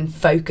it in and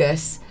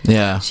focus.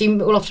 She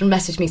will often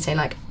message me saying,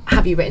 like,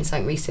 have you written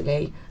something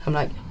recently? I'm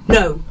like,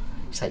 no.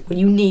 She's like, well,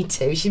 you need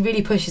to. She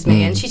really pushes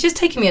me, and she's just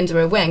taken me under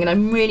her wing, and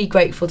I'm really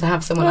grateful to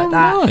have someone like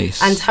that.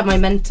 Nice. And to have my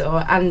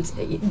mentor and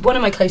one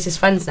of my closest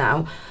friends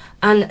now,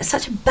 and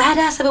such a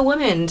badass of a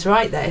woman to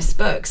write this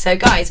book. So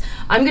guys,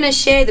 I'm going to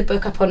share the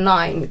book up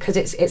online because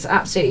it's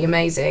absolutely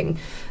amazing,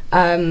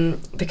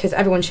 because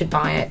everyone should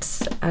buy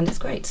it, and it's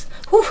great.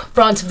 Whew,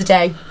 rant of the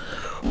day.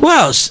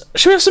 Well,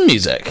 should we have some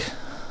music?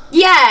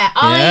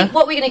 Yeah.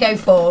 What are we going to go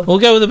for? We'll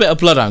go with a bit of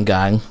Bloodhound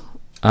Gang.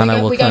 And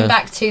we're going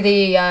back to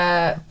the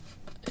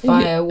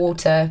Fire,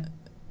 Water,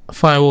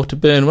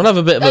 Burn. We'll have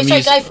a bit of a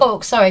music. Guy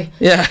Fawkes, sorry.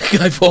 Yeah,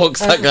 Guy Fawkes,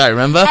 that guy,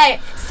 remember? Hey,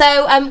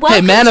 so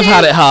hey, men have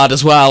had it hard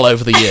as well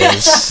over the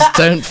years.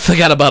 Don't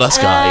forget about us,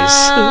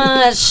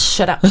 guys.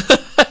 Shut up.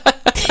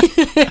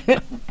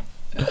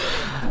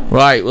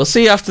 Right, we'll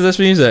see you after this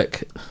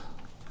music.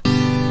 The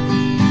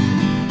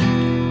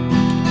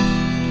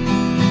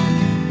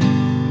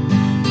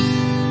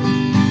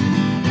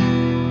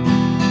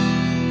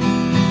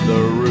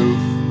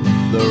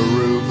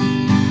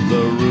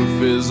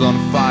roof is on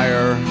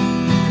fire.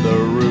 The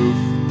roof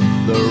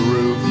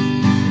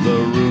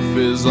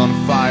is on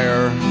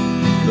fire.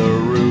 The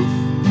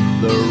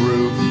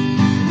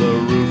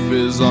roof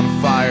is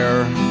on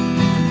fire.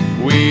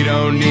 We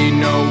don't need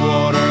no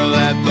water,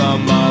 let the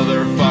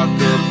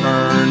motherfucker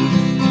burn.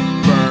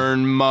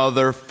 Burn,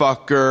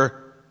 motherfucker.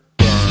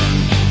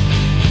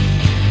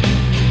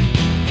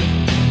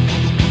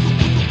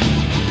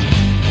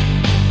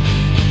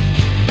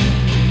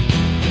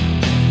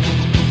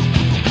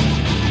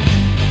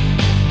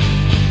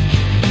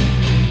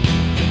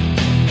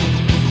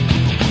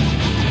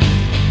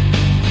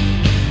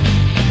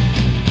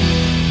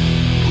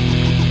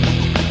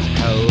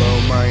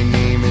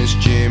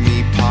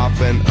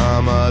 And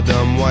I'm a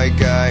dumb white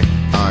guy.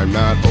 I'm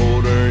not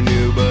old or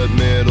new, but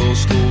middle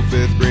school,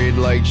 5th grade,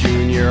 like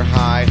junior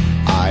high.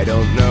 I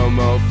don't know,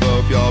 mofo,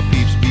 if y'all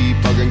peeps be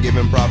bugging,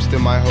 giving props to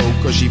my hoe,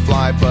 cause she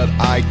fly. But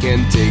I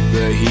can take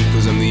the heat,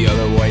 cause I'm the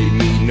other white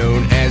meat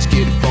known as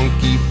Kid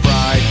Funky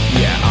Fried.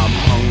 Yeah, I'm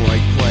hung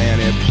like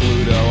planet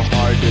Pluto,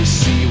 hard to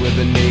see with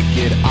a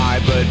naked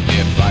eye. But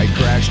if I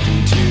crashed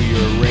into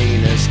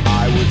Uranus,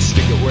 I would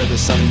stick it where the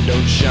sun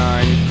don't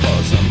shine.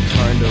 Cause I'm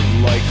kind of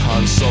like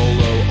Han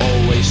Solo,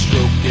 always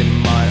stroking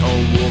my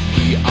own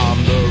Wookiee.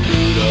 I'm the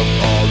root of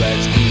all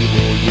that's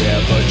evil, yeah,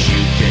 but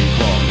you can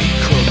call me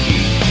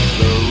Cookie.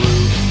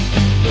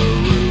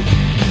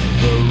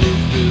 The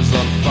roof is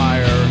on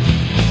fire.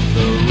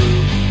 The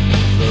roof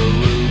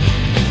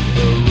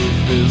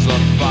is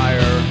on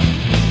fire.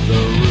 The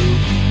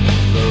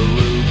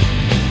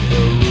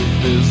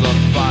roof is on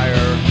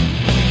fire.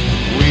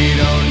 We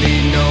don't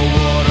need no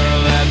water,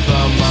 let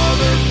the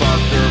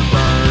motherfucker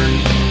burn.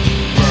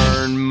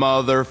 Burn,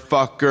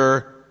 motherfucker,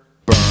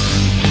 burn.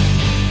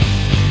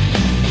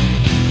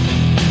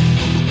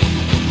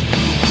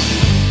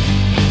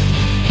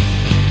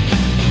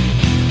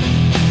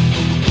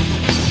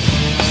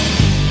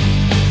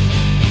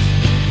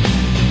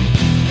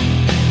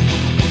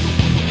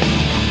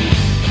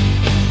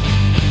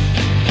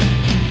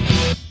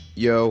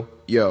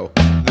 Yo,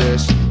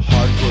 this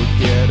hardcore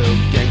ghetto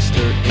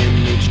gangster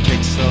image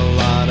takes a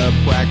lot of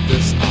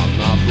practice. I'm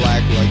not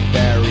black like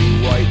Barry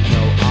White,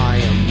 no,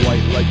 I am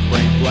white like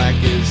Frank Black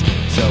is.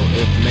 So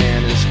if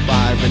man is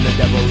 5 and the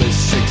devil is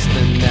 6,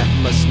 then that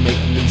must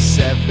make me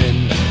 7.